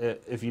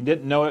 if you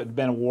didn't know it had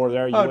been a war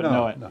there, you wouldn't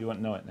know it. No. You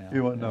wouldn't know it now.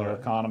 You wouldn't know your it.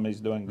 economy's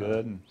doing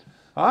good. And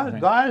I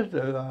advised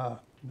the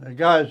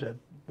guys that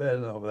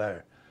been over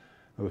there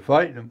who were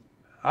fighting them.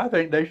 I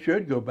think they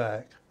should go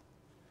back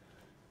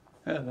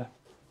and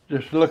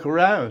just look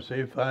around and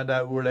see, find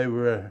out where they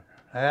were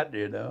at,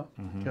 you know,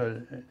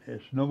 because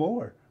it's no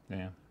more.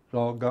 Yeah. It's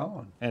all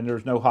gone. And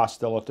there's no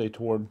hostility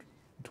toward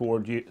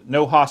you.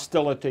 No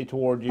hostility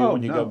toward you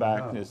when you go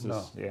back.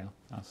 No. Yeah,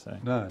 I see.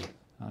 None.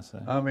 I see.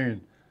 I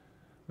mean,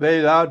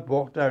 I'd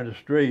walk down the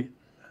street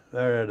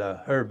there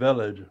at her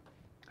village,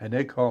 and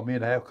they'd call me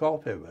to have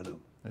coffee with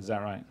them. Is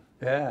that right?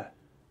 Yeah,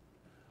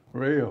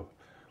 real.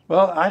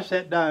 Well, I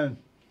sat down.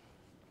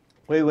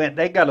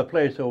 They got a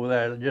place over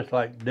there just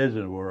like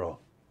Disney World.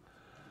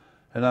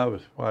 And I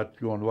was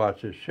going to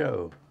watch this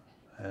show.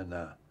 And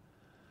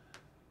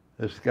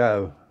this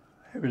guy,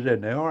 he was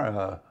in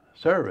the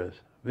service,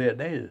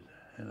 Vietnamese,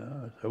 you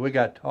know. So we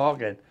got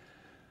talking.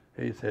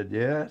 He said,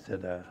 yeah. I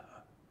said,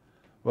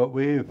 what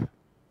we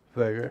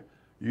figure,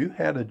 You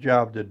had a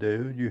job to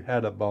do. You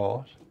had a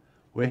boss.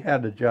 We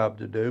had a job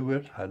to do. We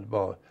had a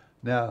boss.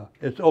 Now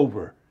it's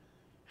over.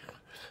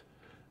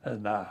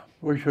 And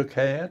we shook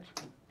hands,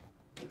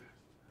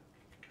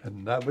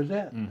 and that was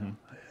it. Mm-hmm.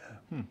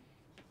 Yeah.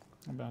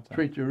 How about that?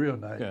 Treat you real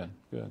nice. Good,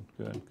 good,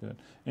 good, good.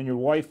 And your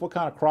wife, what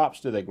kind of crops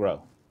do they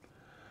grow?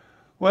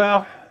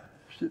 Well,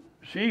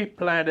 she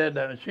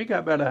planted. She got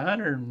about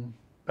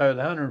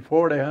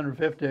 140,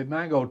 150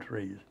 mango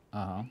trees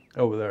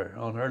over there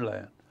on her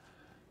land.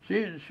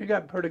 She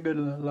got pretty good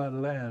a lot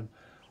of land,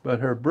 but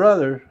her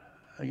brother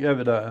gave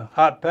it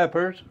hot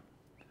peppers,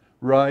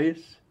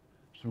 rice,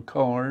 some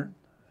corn,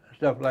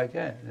 stuff like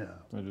that. Yeah.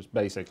 So just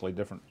basically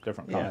different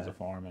kinds of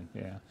farming.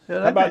 Yeah.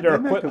 Yeah, How about their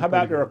equipment? How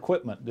about their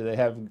equipment? Do they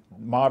have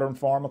modern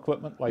farm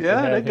equipment like?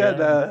 Yeah, they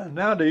got.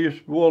 Now they use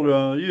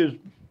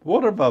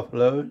water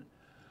buffaloes.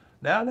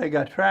 Now they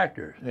got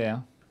tractors.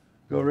 Yeah.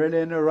 Go right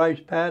in the rice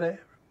paddy,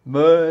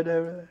 mud,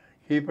 everything.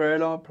 Keep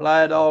right on,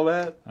 ply it all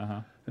that.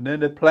 And then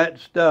they plant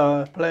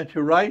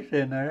your rice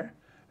in there.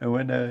 And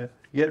when they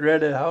get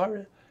ready to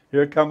harvest,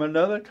 here come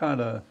another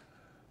kind of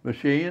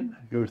machine,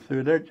 goes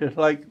through there just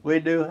like we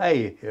do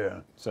hay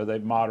here. So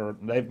they've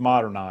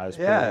modernized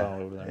pretty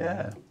well over there.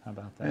 Yeah. How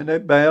about that? And they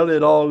baled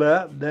it all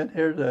up. And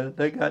then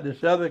they got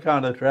this other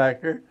kind of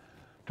tractor,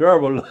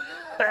 turbo.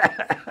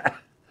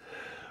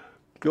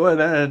 Go in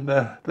there and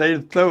they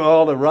throw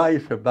all the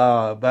rice or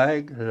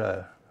bags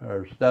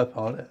or stuff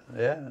on it.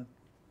 Yeah.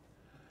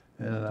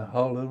 And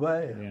haul it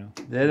away. Yeah.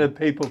 Then the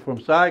people from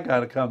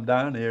Saigon come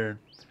down here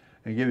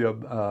and give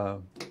you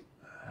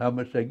how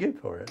much they get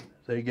for it.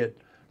 They get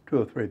 2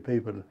 or 3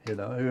 people,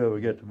 whoever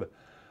gets the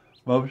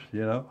most,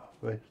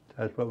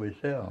 that's what we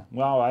sell.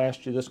 Well, I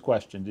asked you this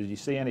question. Did you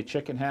see any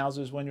chicken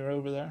houses when you were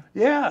over there?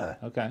 Yeah.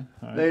 Okay.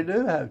 All right. They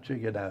do have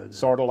chicken houses.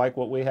 Sort of like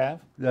what we have?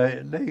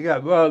 They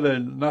got, well, they're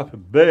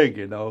nothing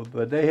big,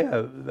 but they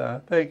have, I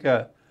think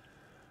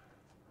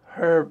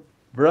her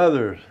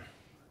brother's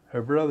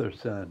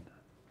son,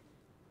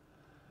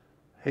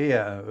 he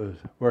was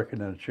working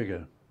in a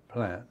chicken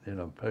plant,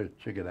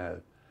 chicken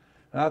house.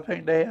 And I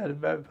think they had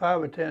about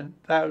 5,000 or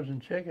 10,000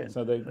 chickens.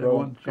 So they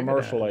grow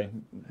commercially,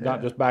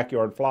 not just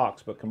backyard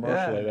flocks, but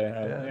commercially they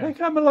have. Yeah. They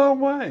come a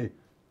long way.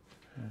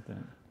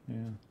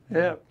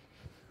 Yeah.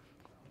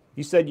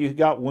 You said you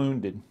got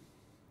wounded.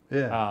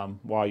 Yeah.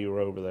 While you were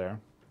over there.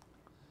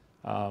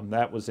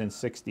 That was in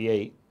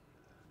 '68.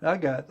 I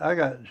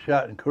got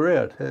shot in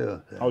Korea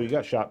too. Oh, you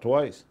got shot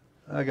twice.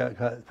 I got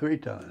shot 3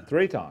 times.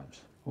 3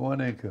 times. 1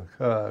 in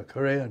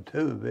Korea and 2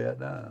 in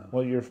Vietnam.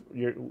 Well,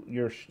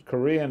 your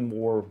Korean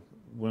War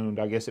wound,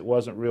 I guess it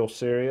wasn't real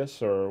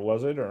serious, or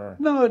was it? Or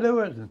no, there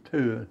wasn't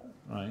too.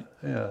 Right.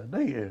 Yeah,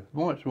 they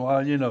once in a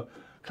while,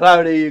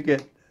 cloudy. You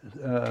get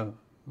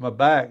my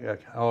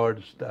back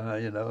hard,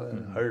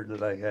 and hurt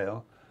like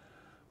hell.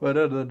 But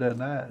other than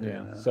that,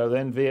 So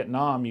then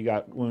Vietnam, you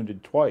got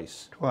wounded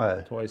twice.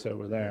 Twice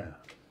Over there.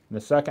 Yeah. And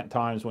the second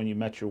time's when you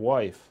met your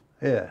wife.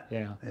 Yeah.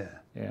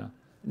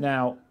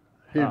 Now.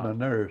 She's my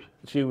nurse.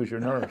 She was your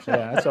nurse.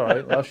 Yeah, that's all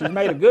right. Well, she's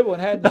made a good one,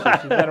 hadn't she?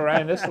 She's been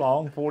around this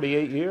long,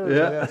 48 years.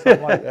 Yeah.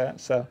 Something like that.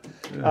 So,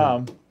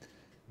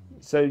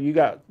 so you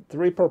got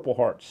 3 Purple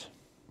Hearts.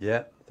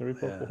 Yeah. 3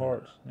 Purple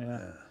Hearts.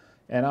 Yeah.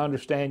 And I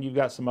understand you've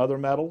got some other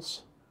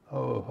medals.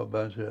 Oh, a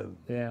bunch of them.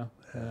 Yeah.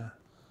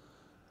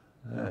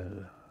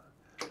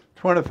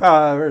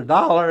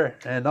 $25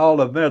 and all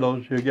the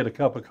medals, you get a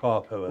cup of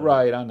coffee with.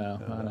 Right, I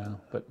know.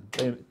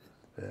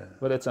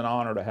 But it's an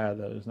honor to have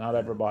those. Not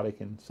everybody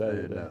can say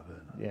that.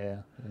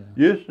 Yeah.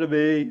 Used to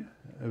be,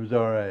 it was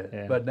all right.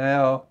 Yeah. But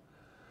now,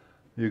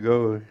 you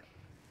go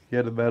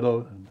get a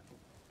medal and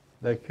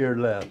they care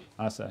less.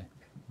 I say.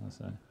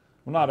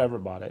 Well, not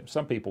everybody.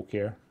 Some people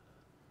care.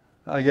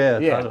 I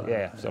guess.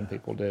 Yeah. Some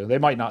people do. They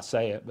might not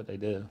say it, but they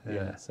do.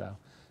 Yeah. So,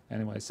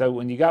 anyway, so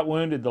when you got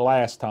wounded the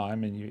last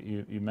time and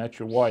you met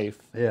your wife,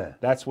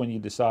 that's when you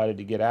decided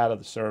to get out of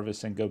the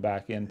service and go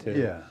back into.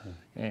 Yeah.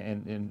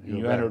 And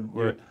you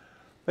entered.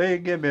 They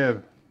gave me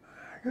a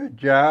good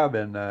job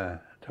and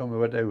told me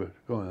what they were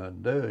going to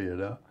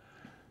do,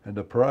 and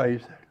the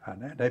price.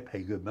 They pay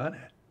good money,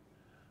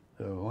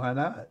 so why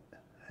not,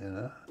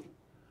 So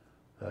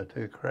I took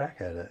a crack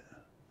at it.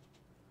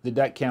 Did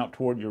that count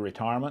toward your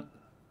retirement?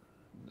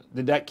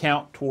 Did that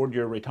count toward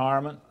your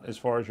retirement as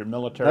far as your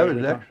military? That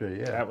was extra,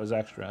 yeah. That was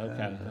extra.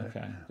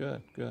 Okay.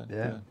 Good.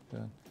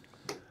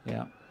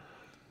 Yeah.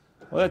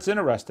 Well, that's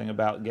interesting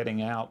about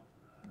getting out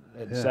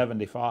at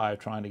 75,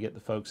 trying to get the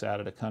folks out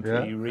of the country.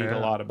 Yeah, you read a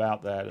lot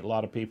about that. A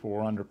lot of people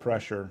were under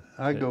pressure.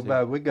 I go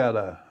back. We got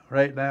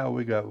right now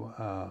we got,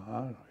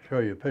 I'll show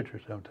you a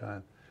picture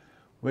sometime.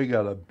 We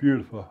got a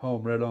beautiful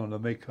home right on the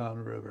Mekong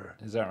River.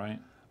 Is that right?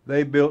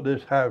 They built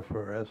this house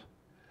for us,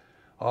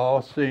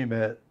 all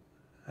cement,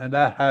 and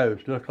that house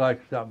looked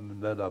like something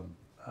that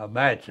a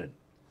mansion.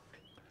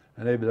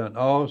 And they've done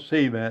all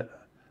cement.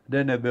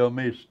 Then they built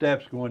me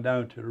steps going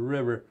down to the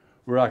river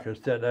where I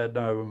could sit that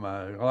down with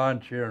my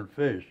lawn chair and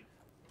fish.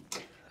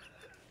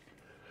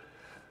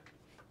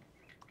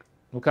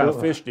 What kind of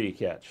fish do you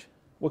catch?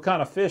 What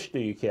kind of fish do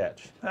you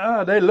catch?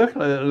 They look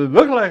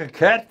like a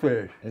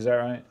catfish. Is that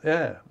right?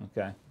 Yeah.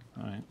 Okay.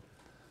 All right.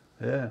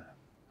 Yeah.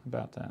 How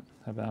about that?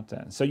 How about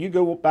that? So you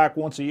go back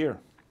once a year?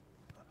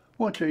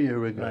 Once a year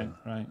we go. Right,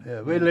 right.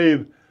 Yeah,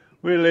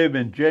 we leave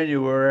in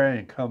January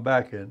and come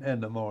back in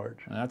end of March.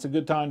 And that's a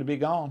good time to be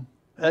gone.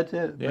 That's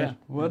it. Yeah.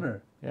 It's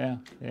winter. Yeah.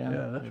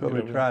 Yeah, that's what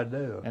we try to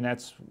do. And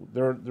that's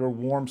their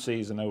warm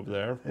season over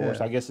there. Of course,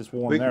 Yeah. I guess it's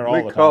warm there all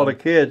the time. We call the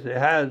kids,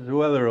 how's the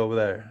weather over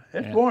there?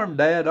 It's warm,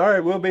 Dad. All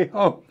right, we'll be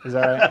home. Is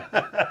that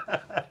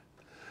right?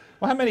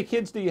 Well, how many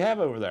kids do you have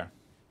over there?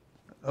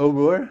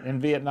 Over where? In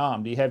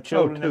Vietnam. Do you have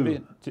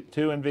children? Two.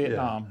 Two in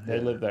Vietnam. Yeah,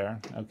 They live there.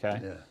 Okay.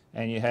 Yeah.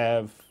 And you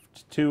have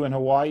 2 in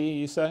Hawaii,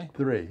 you say?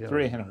 3.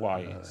 3 in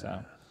Hawaii. So,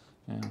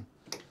 yeah.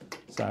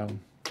 So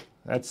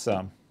that's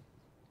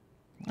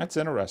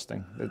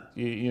interesting. That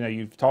you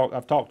know,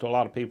 I've talked to a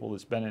lot of people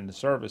that's been in the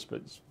service,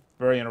 but it's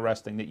very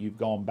interesting that you've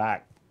gone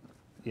back.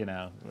 You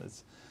know,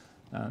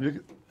 I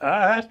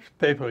ask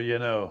people, you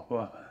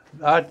know,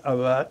 I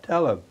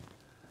tell them,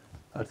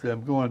 I said,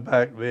 I'm going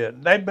back to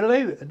Vietnam. They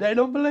believe it. They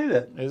don't believe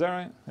it. Is that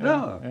right? Yeah.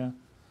 No. Yeah.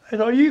 I said,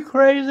 are you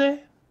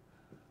crazy?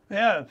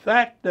 Yeah, in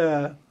fact,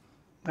 I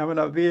went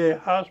to VA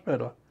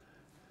hospital,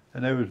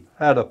 and they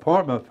had an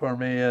appointment for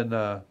me in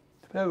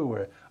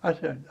February. I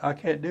said, I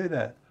can't do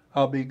that.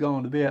 I'll be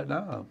going to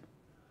Vietnam.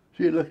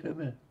 She looked at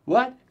me,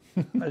 what?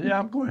 I said,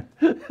 I'm going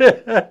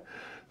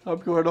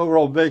over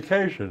on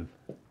vacation.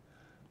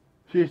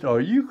 She said, are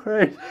you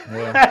crazy?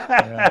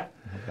 Yeah.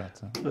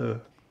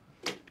 So,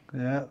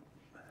 yeah.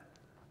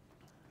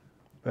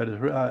 But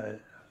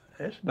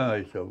it's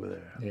nice over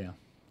there. Yeah.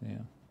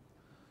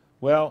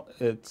 Well,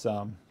 it's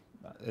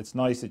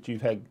nice that you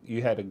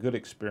had a good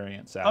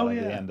experience out of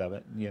the end of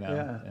it, you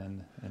know.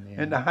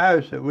 Yeah. In the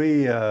house that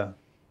we down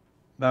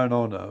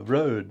on the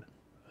road,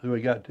 so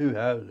we got 2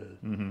 houses.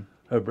 Mm-hmm.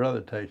 Her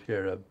brother takes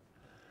care of them.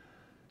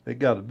 They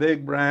got a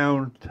big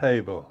round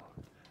table,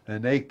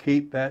 and they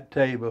keep that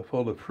table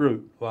full of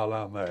fruit while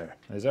I'm there.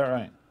 Is that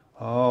right?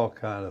 All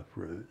kind of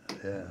fruit.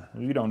 Yeah.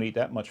 Well, you don't eat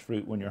that much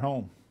fruit when you're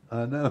home.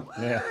 I know.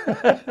 Yeah.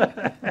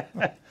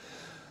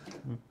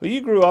 Well,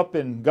 you grew up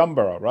in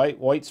Gumboro, right?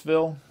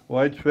 Whitesville?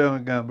 Whitesville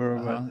and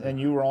Gumboro. And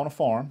you were on a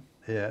farm.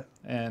 Yeah.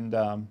 And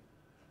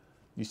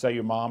you say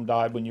your mom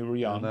died when you were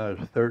young. When I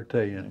was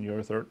 13. And you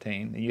were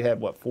 13. And you had,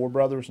 what, 4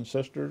 brothers and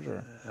sisters?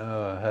 Or?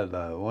 I had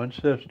 1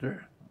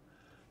 sister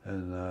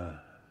and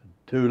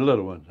 2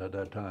 little ones at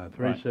that time,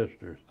 3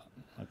 sisters.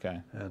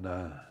 Okay. And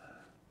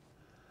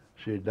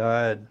she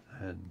died,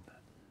 and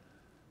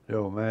the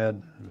old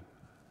man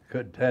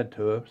couldn't tend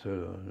to him,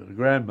 so the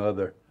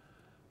grandmother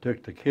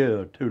took the care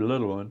of 2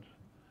 little ones.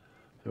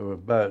 So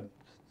about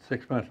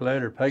 6 months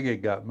later, Peggy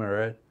got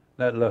married.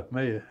 That left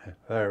me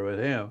there with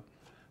him,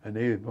 and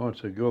he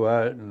wants to go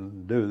out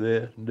and do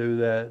this and do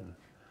that. And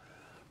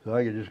so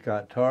I just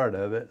got tired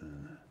of it,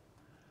 and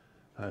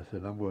I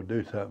said, I'm going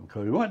to do something,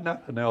 because there wasn't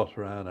nothing else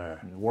around there.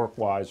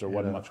 Work-wise, there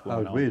wasn't much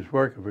going on. We was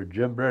working for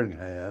Jim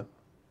Birmingham,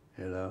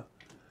 you know,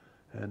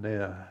 and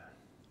then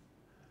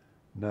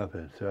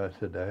nothing. So I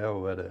said, to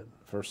hell with it.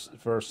 For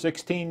a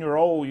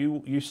 16-year-old,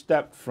 you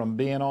stepped from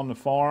being on the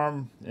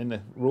farm in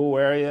the rural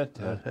area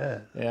to That's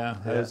it. Yeah,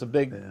 there's a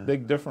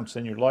big difference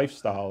in your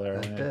lifestyle there.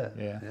 That's it.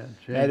 Yeah.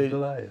 Changed the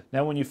life.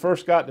 Now, when you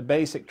first got the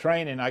basic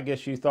training, I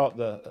guess you thought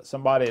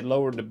somebody had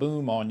lowered the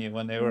boom on you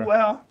when they were.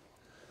 Well,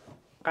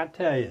 I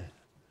tell you,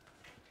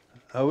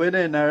 I went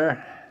in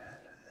there,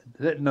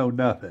 didn't know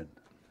nothing,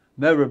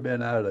 never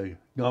been out of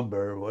Gumboro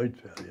or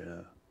Whitesville, you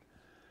know,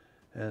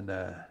 and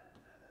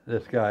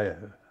this guy,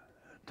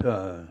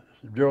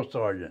 drill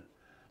sergeant,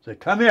 said,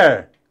 come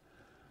here.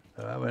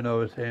 So I went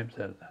over to him and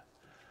said,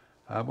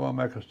 I'm going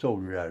to make a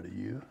soldier out of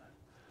you.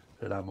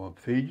 Said, I'm going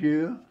to feed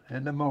you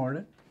in the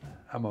morning,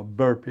 I'm going to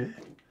burp you,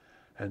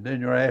 and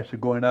then your ass is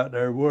going out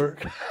there to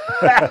work.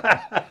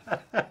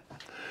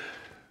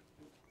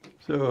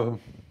 So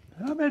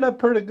I made up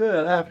pretty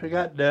good. After I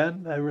got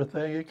done,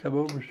 everything, he come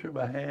over and shook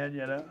my hand,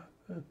 you know.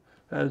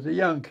 As a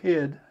young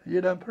kid, you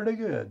done pretty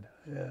good,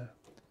 yeah.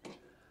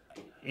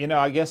 You know,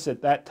 I guess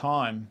at that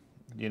time,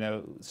 you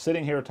know,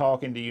 sitting here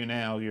talking to you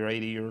now, you're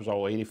 80 years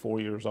old, 84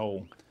 years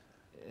old.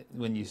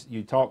 When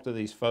you talk to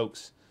these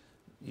folks,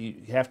 you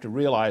have to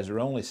realize they're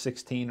only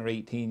 16 or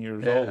 18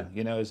 years old.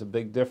 You know, there's a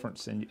big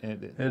difference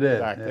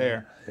back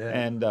there. Yeah.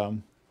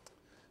 And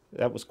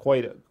that was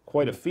quite a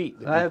feet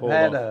that I've you pulled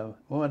had off.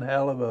 one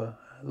hell of a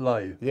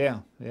life. Yeah,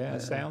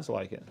 it sounds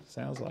like it.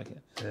 Sounds like it.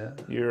 Yeah.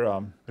 You're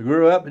I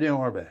grew up in the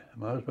Army.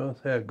 Might as well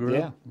say I grew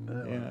up.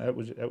 that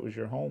was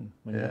your home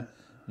when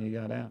you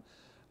got out.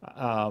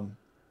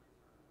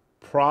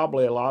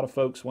 Probably a lot of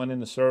folks went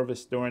into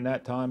service during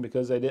that time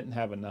because they didn't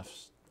have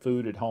enough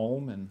food at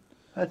home and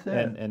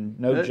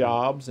no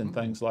jobs and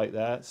things like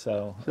that.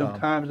 So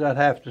sometimes I'd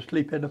have to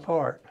sleep in the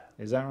park.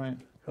 Is that right?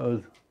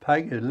 Because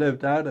Peggy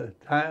lived out of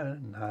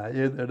town, and I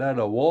either had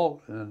to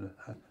walk and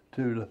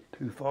too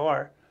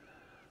far.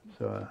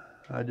 So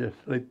I just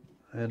sleep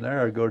in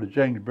there. I go to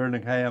James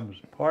Birmingham's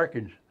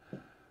parking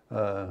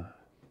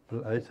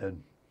place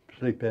and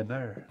sleep in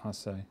there. I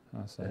see.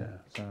 Yeah.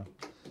 So,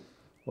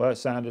 well, it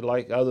sounded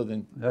like other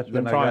than that's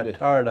when I got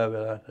tired of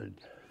it. I said,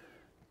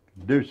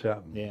 do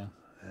something. Yeah.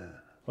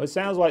 Well, it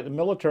sounds like the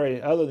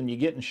military, other than you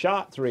getting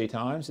shot 3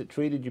 times, it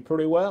treated you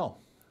pretty well.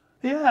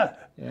 Yeah.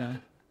 Yeah.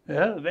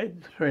 Yeah, they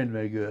trained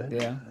me good.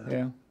 Yeah,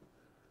 yeah.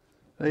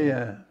 They,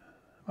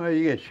 well,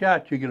 you get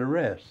shot, you get a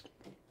rest.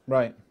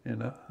 Right. You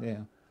know. Yeah.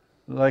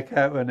 Like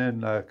happened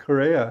in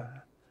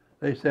Korea,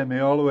 they sent me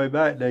all the way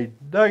back. They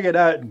dug it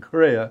out in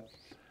Korea,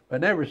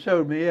 but never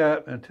sewed me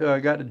up until I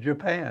got to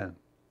Japan.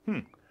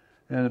 And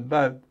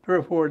about 3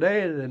 or 4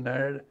 days in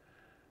there,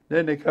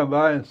 then they come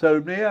by and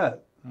sewed me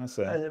up. I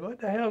see. I said, what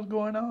the hell's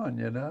going on,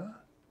 you know?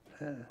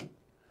 Yeah.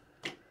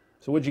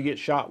 So what'd you get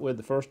shot with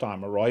the first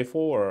time? A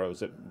rifle, or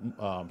was it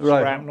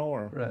shrapnel?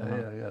 Or, right,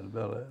 yeah, I got a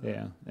bullet.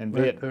 Yeah. And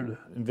in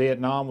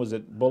Vietnam, was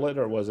it bullet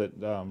or was it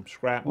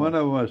shrapnel? One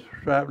of them was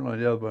shrapnel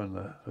and the other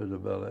one was a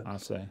bullet. I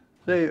see.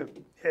 See,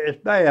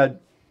 it's bad.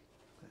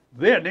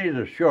 Vietnamese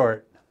are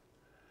short,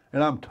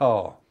 and I'm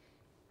tall.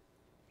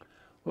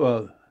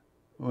 Well,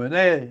 when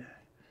they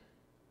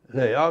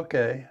say,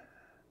 okay,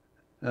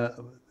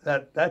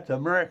 that's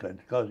American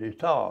because he's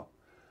tall,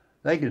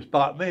 they can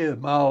spot me a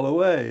mile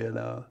away, you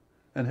know.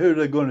 And who are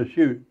they going to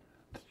shoot?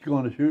 They're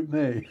going to shoot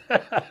me.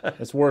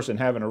 It's worse than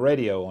having a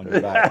radio on your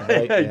back,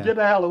 right? Hey, Yeah. get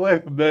the hell away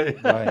from me.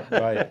 Right,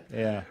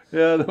 yeah.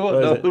 Yeah, there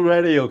wasn't no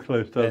radio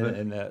close to me.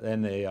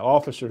 And the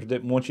officers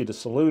didn't want you to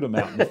salute them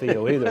out in the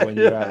field either when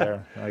you're out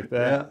there like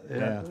that.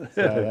 Yeah.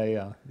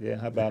 So they,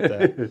 how about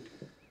that?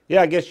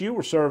 Yeah, I guess you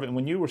were serving,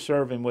 when you were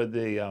serving with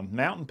the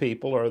mountain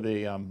people or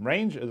the the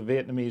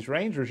Vietnamese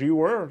Rangers, you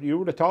were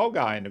the tall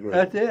guy in the group.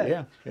 That's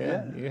it.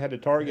 Yeah. You had a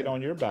target on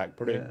your back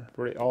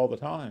pretty all the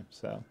time.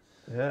 So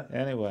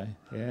anyway,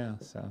 yeah.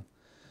 So,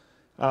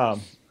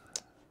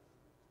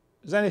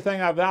 is there anything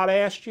I've not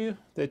asked you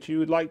that you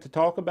would like to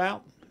talk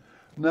about?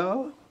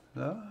 No.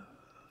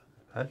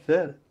 That's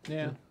it.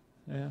 Yeah.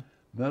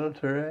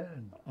 Military,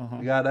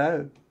 and got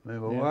out. Me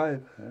and my wife,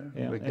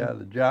 we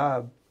got a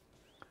job.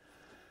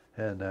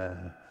 And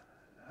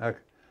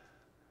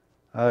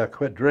I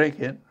quit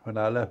drinking when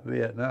I left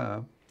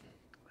Vietnam,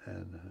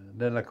 and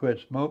then I quit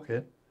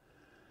smoking,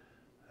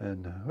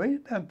 and we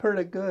done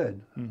pretty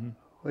good.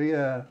 We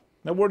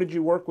Now, where did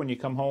you work when you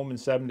come home in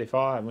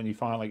 '75 when you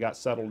finally got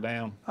settled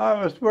down?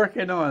 I was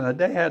working on.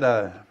 They had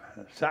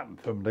something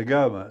from the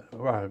government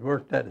where I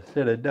worked at the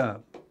city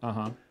dump,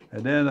 and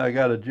then I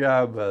got a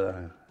job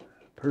at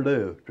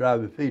Purdue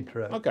driving feed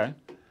truck. Okay.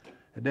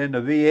 And then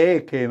the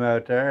VA came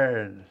out there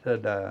and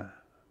said,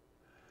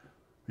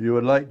 you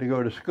would like to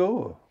go to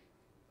school?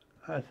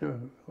 I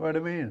said, what do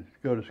you mean,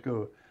 go to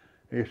school?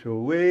 He said,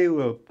 we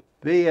will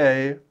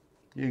VA,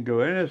 you can go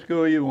any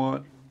school you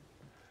want.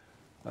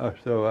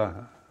 So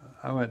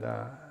I went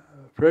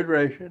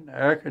refrigeration,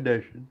 air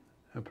conditioning,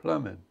 and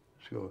plumbing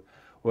school.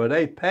 Well,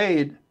 they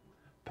paid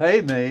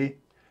me,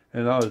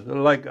 and I was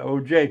like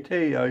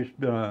OJT, I used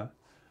to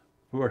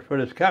work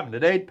for this company.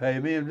 They'd pay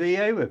me, and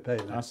VA would pay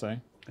me. I see.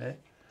 Okay?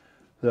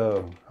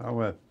 So I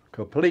went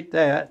complete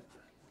that,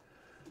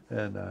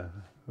 and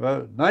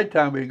well,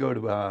 nighttime we'd go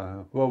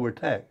to Wilbur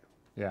Tech.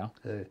 Yeah.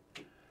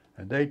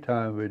 And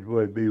daytime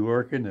we'd be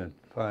working and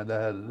find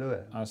out how to do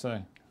it. I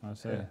see.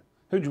 Yeah.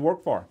 Who'd you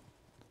work for?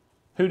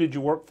 Who did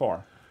you work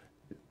for?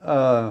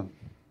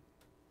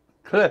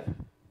 Cliff.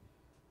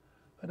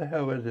 What the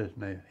hell was his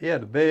name? He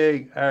had a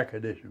big air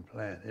conditioning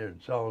plant here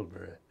in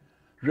Salisbury.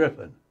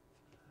 Griffin.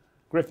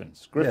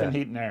 Griffin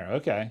Heat and Air.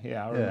 Okay,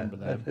 yeah, I remember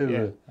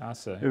that. I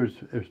see. It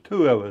was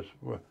 2 of us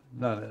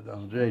done it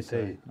on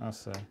JT. I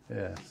see.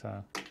 Yeah.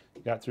 So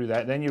you got through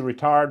that. Then you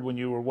retired when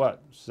you were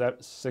what,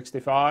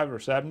 65 or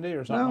 70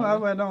 or something? No, I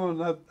went on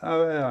when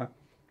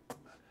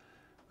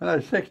I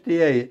was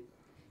 68.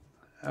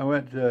 I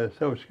went to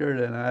Social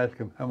Security and I asked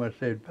them how much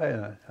they'd pay,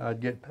 and I'd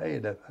get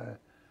paid if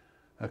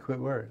I quit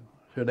work.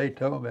 So they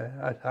told me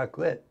I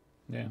quit.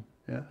 Yeah.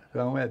 Yeah. So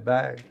I went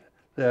back.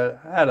 So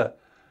I had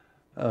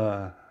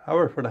I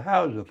worked for the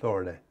Housing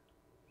Authority.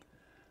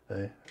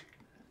 See?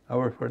 I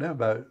worked for them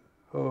about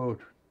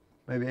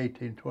maybe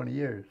 18, 20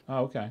 years.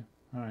 Oh, okay.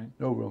 All right.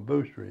 Over on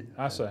Boo Street.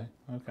 I see. Okay.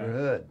 For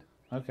Hood.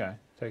 Okay.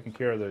 Taking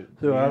care of the.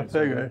 So I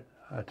figured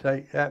I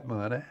take that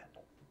money,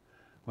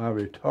 my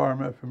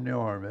retirement from the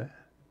Army,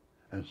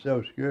 and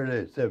Social Security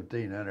is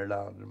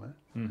 $1,700 a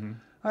month.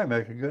 I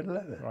make a good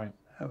living. Right.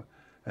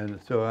 And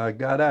so I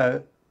got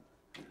out,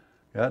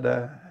 and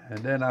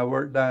then I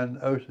worked down in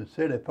Ocean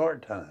City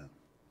part-time.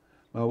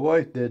 My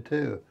wife did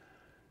too.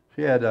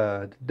 She had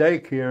a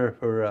daycare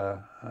for,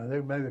 I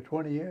think maybe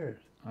 20 years.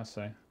 I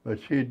see. But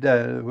she'd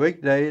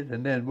weekdays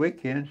and then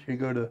weekends she'd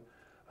go to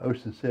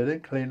Ocean City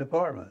and clean the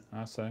apartment.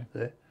 I see.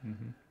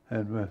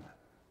 And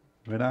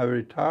when I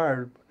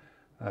retired,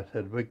 I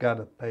said, we got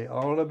to pay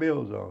all the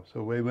bills off.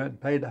 So we went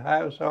and paid the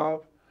house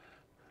off,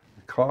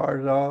 the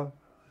cars off,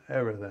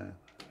 everything.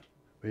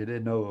 We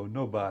didn't know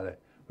nobody.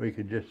 We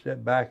could just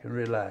sit back and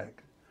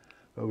relax.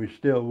 But we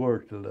still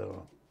worked a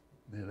little.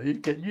 You know,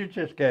 you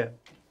just can't.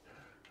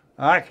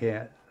 I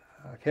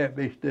can't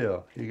be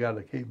still. You got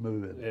to keep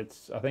moving.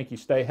 I think you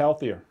stay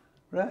healthier.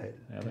 Right.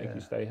 I think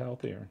you stay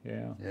healthier.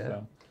 Yeah. Yeah.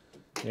 So,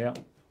 yeah.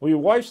 Well, your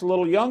wife's a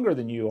little younger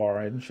than you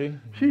are, isn't she?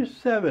 She's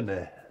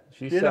 70.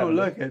 She's She 70. don't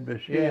look it,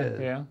 but she is.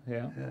 Yeah.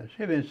 Yeah,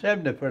 she's been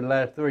 70 for the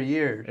last 3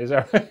 years. Is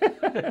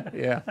that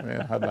yeah,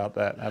 how about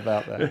that?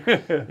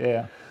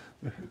 Yeah.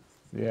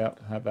 Yeah,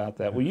 how about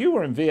that? Well, you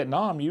were in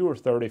Vietnam, you were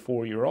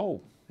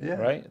 34-year-old, Yeah.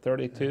 right?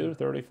 32,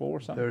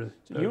 34, something.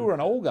 So you were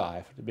an old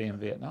guy to be in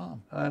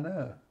Vietnam. I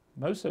know.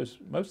 Most of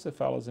the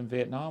fellows in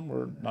Vietnam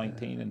were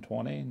 19 and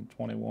 20 and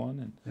 21,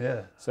 and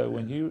Yeah. so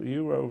when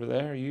you were over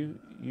there, you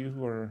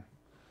were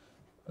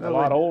a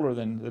lot older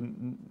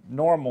than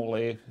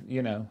normally,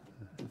 you know,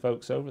 the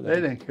folks over there.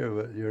 They didn't care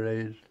what your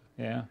age.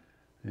 Yeah.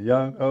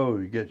 Young,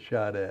 you get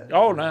shot at.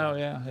 Oh no,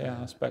 yeah,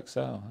 I expect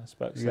so.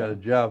 You got a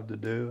job to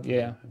do.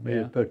 Yeah, Be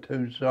a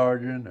platoon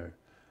sergeant or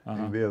you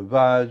Uh-huh. be a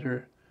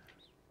visor.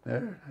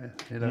 There,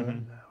 you know,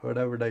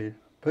 whatever they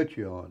put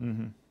you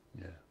on.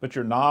 Yeah. But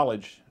your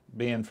knowledge,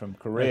 being from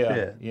Korea, That's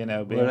it. you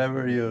know, being,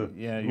 Whatever you're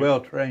well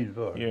trained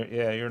for.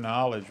 your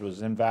knowledge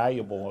was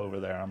invaluable over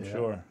there. I'm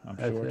sure. I'm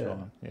That's sure, it.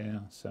 Tom. Yeah.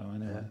 So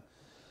anyway.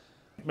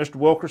 Mr.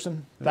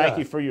 Wilkerson, thank Yeah.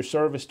 you for your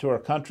service to our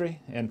country,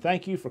 and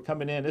thank you for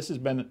coming in. This has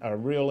been a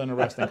real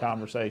interesting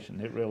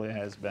conversation. It really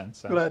has been.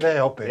 So. Glad to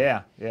help you.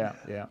 Yeah.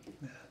 Okay,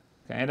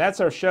 and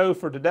that's our show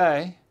for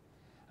today.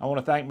 I want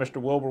to thank Mr.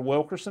 Wilbur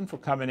Wilkerson for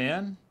coming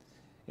in.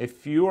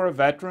 If you are a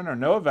veteran or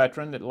know a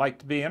veteran that'd like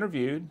to be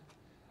interviewed,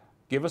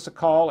 give us a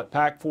call at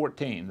PAC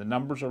 14. The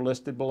numbers are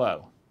listed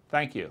below.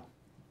 Thank you.